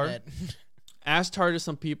on the internet. Ashtar to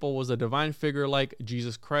some people was a divine figure like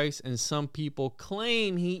Jesus Christ, and some people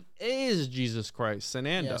claim he is Jesus Christ,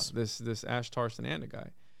 Sananda, this Ashtar Sananda guy.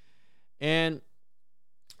 And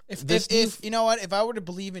if you know what, if I were to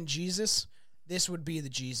believe in Jesus, this would be the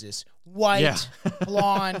Jesus. White,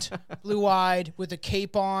 blonde, blue-eyed, with a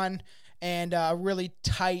cape on, and a really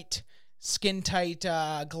tight, skin-tight,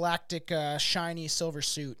 galactic, shiny silver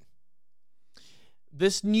suit.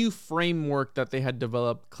 This new framework that they had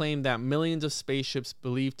developed claimed that millions of spaceships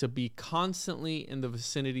believed to be constantly in the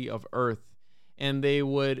vicinity of Earth, and they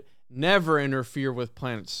would never interfere with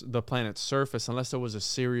the planet's surface unless there was a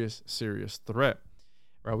serious threat.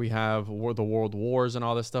 Right? We have the world wars and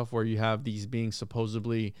all this stuff where you have these beings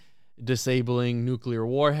supposedly disabling nuclear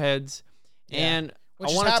warheads, and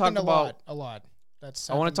which I want to talk about a lot.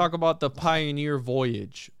 I want to talk about the Pioneer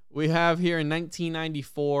voyage. We have here in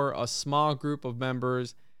 1994, a small group of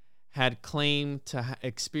members had claimed to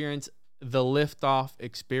experience the liftoff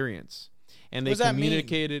experience. And they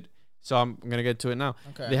communicated. So I'm going to get to it now.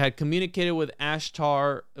 Okay. They had communicated with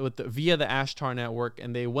Ashtar via the Ashtar network,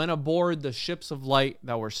 and they went aboard the ships of light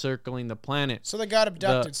that were circling the planet. So they got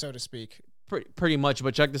abducted, so to speak. Pretty much,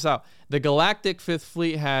 but check this out. The Galactic Fifth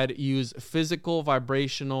Fleet had used physical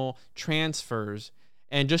vibrational transfers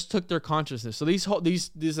and just took their consciousness. So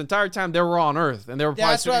this entire time they were on Earth, and they were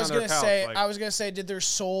probably sitting on their couch. That's what I was gonna say. I was gonna say, did their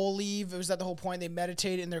soul leave? Was that the whole point? They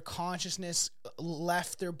meditated, and their consciousness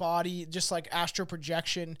left their body, just like astral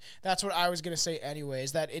projection. That's what I was gonna say.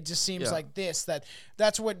 Anyways, that it just seems like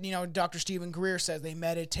that's what Dr. Stephen Greer says. They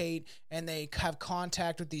meditate and they have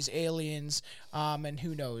contact with these aliens, and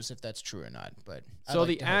who knows if that's true or not. But so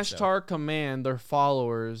the Ashtar Command, their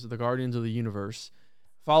followers, the Guardians of the Universe.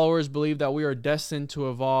 Followers believe that we are destined to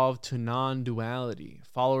evolve to non-duality.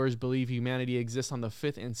 Followers believe humanity exists on the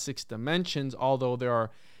 5th and 6th dimensions, although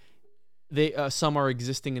some are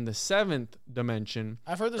existing in the 7th dimension.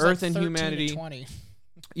 I've heard there's Earth like 13 and humanity, to 20.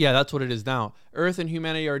 Yeah, that's what it is now. Earth and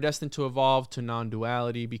humanity are destined to evolve to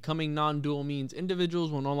non-duality. Becoming non-dual means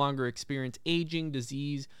individuals will no longer experience aging,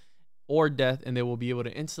 disease, or death, and they will be able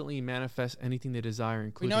to instantly manifest anything they desire,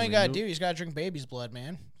 including you gotta do. You just gotta drink baby's blood,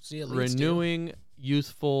 man. See, renewing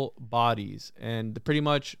youthful bodies, and pretty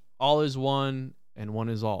much all is one and one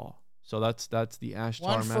is all. So that's the Ashtar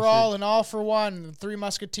one message. For all and all for one. The Three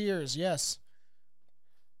Musketeers. Yes.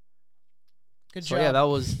 Good job. Yeah, that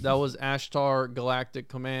was Ashtar Galactic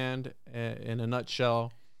Command in a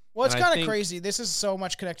nutshell. Well, it's And I kind of think- crazy. This is so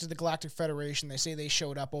much connected to the Galactic Federation. They say they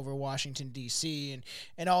showed up over Washington, D.C.,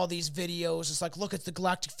 and all these videos. It's like, look at the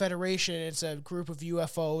Galactic Federation. It's a group of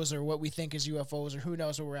UFOs or what we think is UFOs or who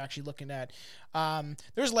knows what we're actually looking at.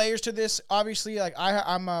 There's layers to this. Obviously, like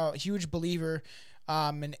I'm a huge believer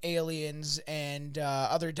in aliens and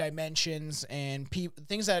other dimensions and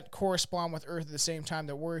things that correspond with Earth at the same time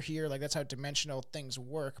that we're here. Like, that's how dimensional things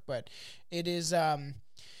work. But it is...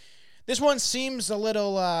 this one seems a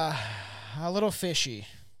little fishy.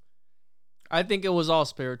 I think it was all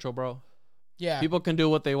spiritual, bro. Yeah. People can do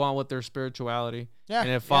what they want with their spirituality. Yeah.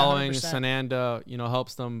 And if following 100%. Sananda,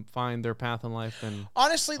 helps them find their path in life, then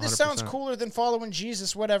Honestly, this sounds 100%. cooler than following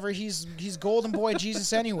Jesus. Whatever, he's Golden Boy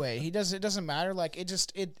Jesus anyway. It doesn't matter. Like,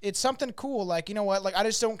 it's something cool. Like, you know what? Like, I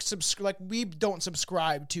just don't we don't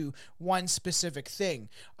subscribe to one specific thing.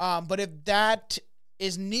 But if that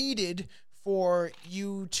is needed for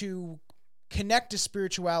you to connect to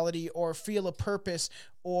spirituality or feel a purpose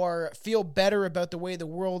or feel better about the way the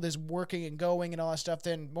world is working and going and all that stuff,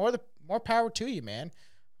 then more power to you, man.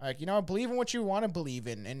 Like, believe in what you want to believe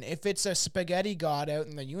in. And if it's a spaghetti god out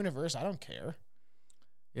in the universe, I don't care.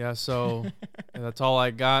 yeah. So that's all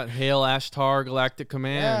I got. Hail Ashtar, Galactic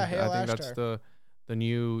Command. Yeah, hail I think Ashtar. that's the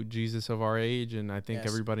new Jesus of our age, and I think Yes.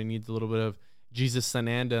 everybody needs a little bit of Jesus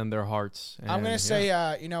Sananda in their hearts. I'm And, gonna say,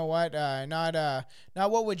 you know what? Not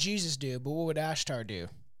what would Jesus do, but what would Ashtar do?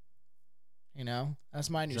 That's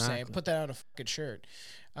my new saying. Exactly. Put that on a fucking shirt.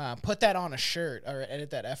 Put that on a shirt, or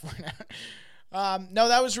edit that F word out. No,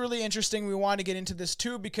 that was really interesting. We wanted to get into this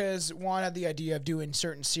too because Juan had the idea of doing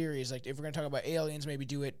certain series. Like, if we're going to talk about aliens, maybe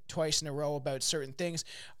do it twice in a row about certain things.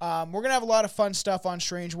 We're going to have a lot of fun stuff on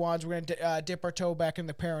Strange Wands. We're going to dip our toe back in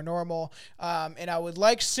the paranormal. And I would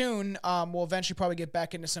like soon, we'll eventually probably get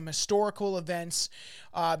back into some historical events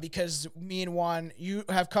because me and Juan, you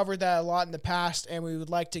have covered that a lot in the past, and we would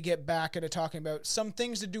like to get back into talking about some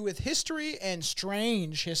things to do with history and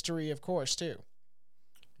strange history, of course, too.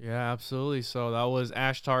 Yeah, absolutely. So that was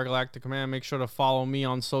Ashtar Galactic Command. Make sure to follow me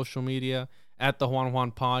on social media at the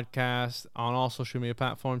Juan Podcast on all social media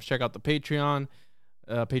platforms. Check out the Patreon,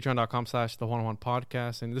 patreon.com/the Juan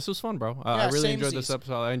Podcast. And this was fun, bro. I really enjoyed this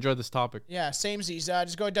episode. I enjoyed this topic. Yeah, samesies.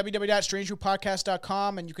 Just go to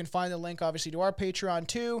www.strangerootpodcast.com and you can find the link, obviously, to our Patreon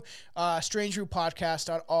too. Strange Root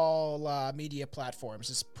Podcast on all media platforms.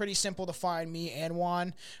 It's pretty simple to find me and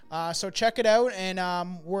Juan. So check it out, and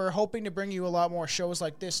we're hoping to bring you a lot more shows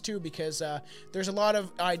like this too because there's a lot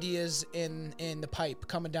of ideas in the pipe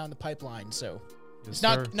coming down the pipeline. So. Yes,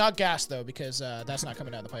 It's not gas though, because that's not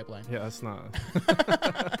coming down the pipeline. Yeah, that's not.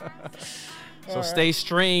 So All stay right.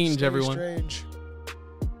 strange, Stay everyone. strange.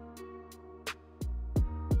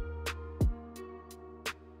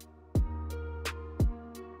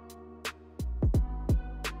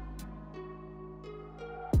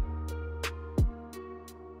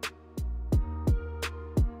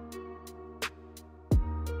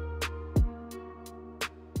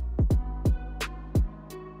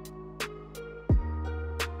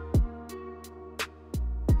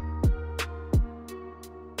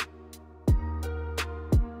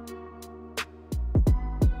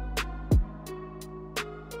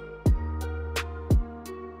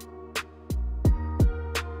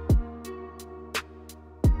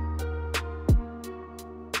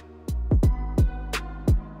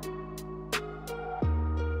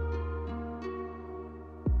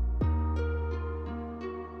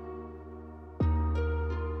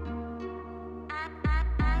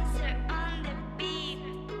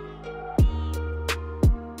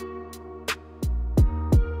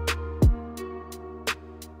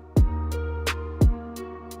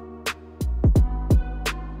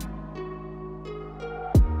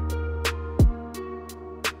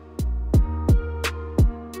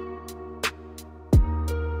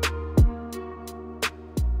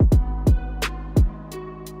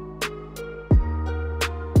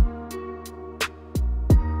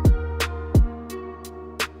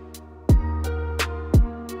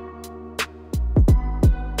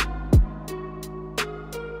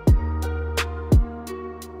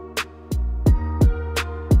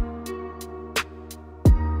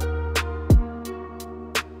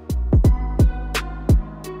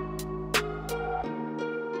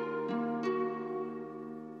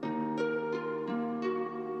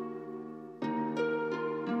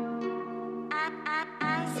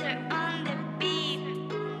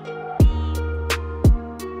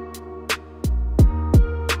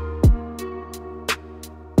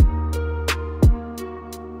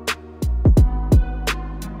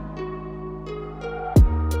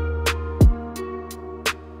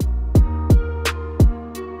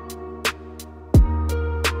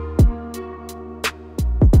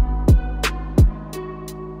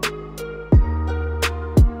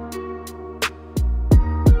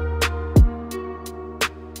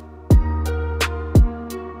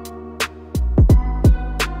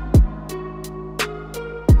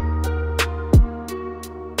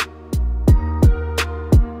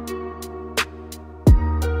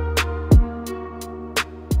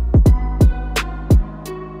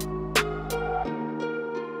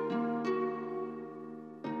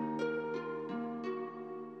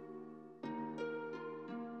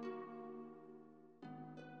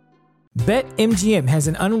 BetMGM has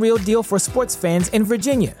an unreal deal for sports fans in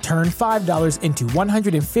Virginia. Turn $5 into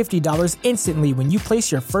 $150 instantly when you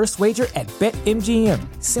place your first wager at BetMGM.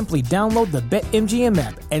 Simply download the BetMGM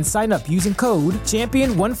app and sign up using code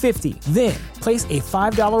Champion150. Then, place a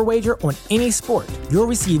 $5 wager on any sport. You'll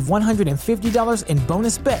receive $150 in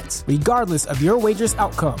bonus bets, regardless of your wager's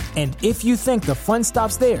outcome. And if you think the fun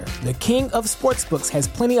stops there, the King of Sportsbooks has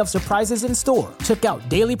plenty of surprises in store. Check out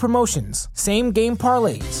daily promotions, same-game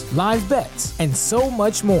parlays, live bets, and so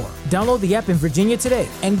much more. Download the app in Virginia today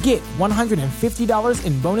and get $150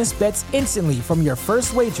 in bonus bets instantly from your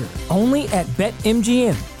first wager. Only at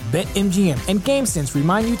BetMGM. BetMGM and GameSense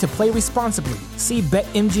remind you to play responsibly. See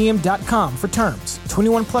BetMGM.com for terms.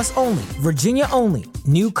 21 plus only. Virginia only.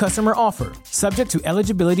 New customer offer. Subject to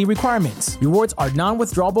eligibility requirements. Rewards are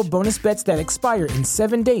non-withdrawable bonus bets that expire in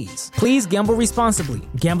 7 days. Please gamble responsibly.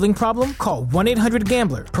 Gambling problem? Call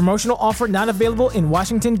 1-800-GAMBLER. Promotional offer not available in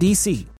Washington, D.C.